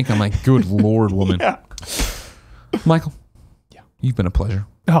Hunter rank. I'm like, good Lord, woman. Yeah. Michael, you've been a pleasure.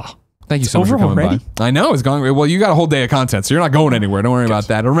 Oh, thank you so much for coming by. I know, it's gone. Well, you got a whole day of content, so you're not going anywhere. Don't worry about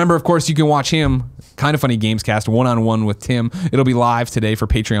that. Remember, of course, you can watch him, Kinda Funny Gamescast, one-on-one with Tim. It'll be live today for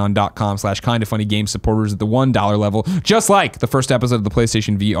patreon.com/kindafunnygames supporters at the $1 level, just like the first episode of the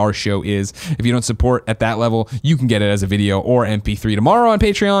PlayStation VR show is. If you don't support at that level, you can get it as a video or MP3 tomorrow on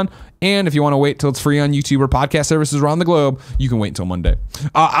Patreon. And if you want to wait till it's free on YouTube or podcast services around the globe, you can wait until Monday.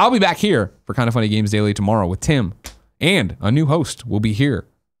 I'll be back here for Kinda Funny Games Daily tomorrow with Tim, and a new host will be here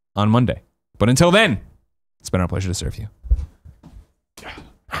on Monday. But until then, it's been our pleasure to serve you.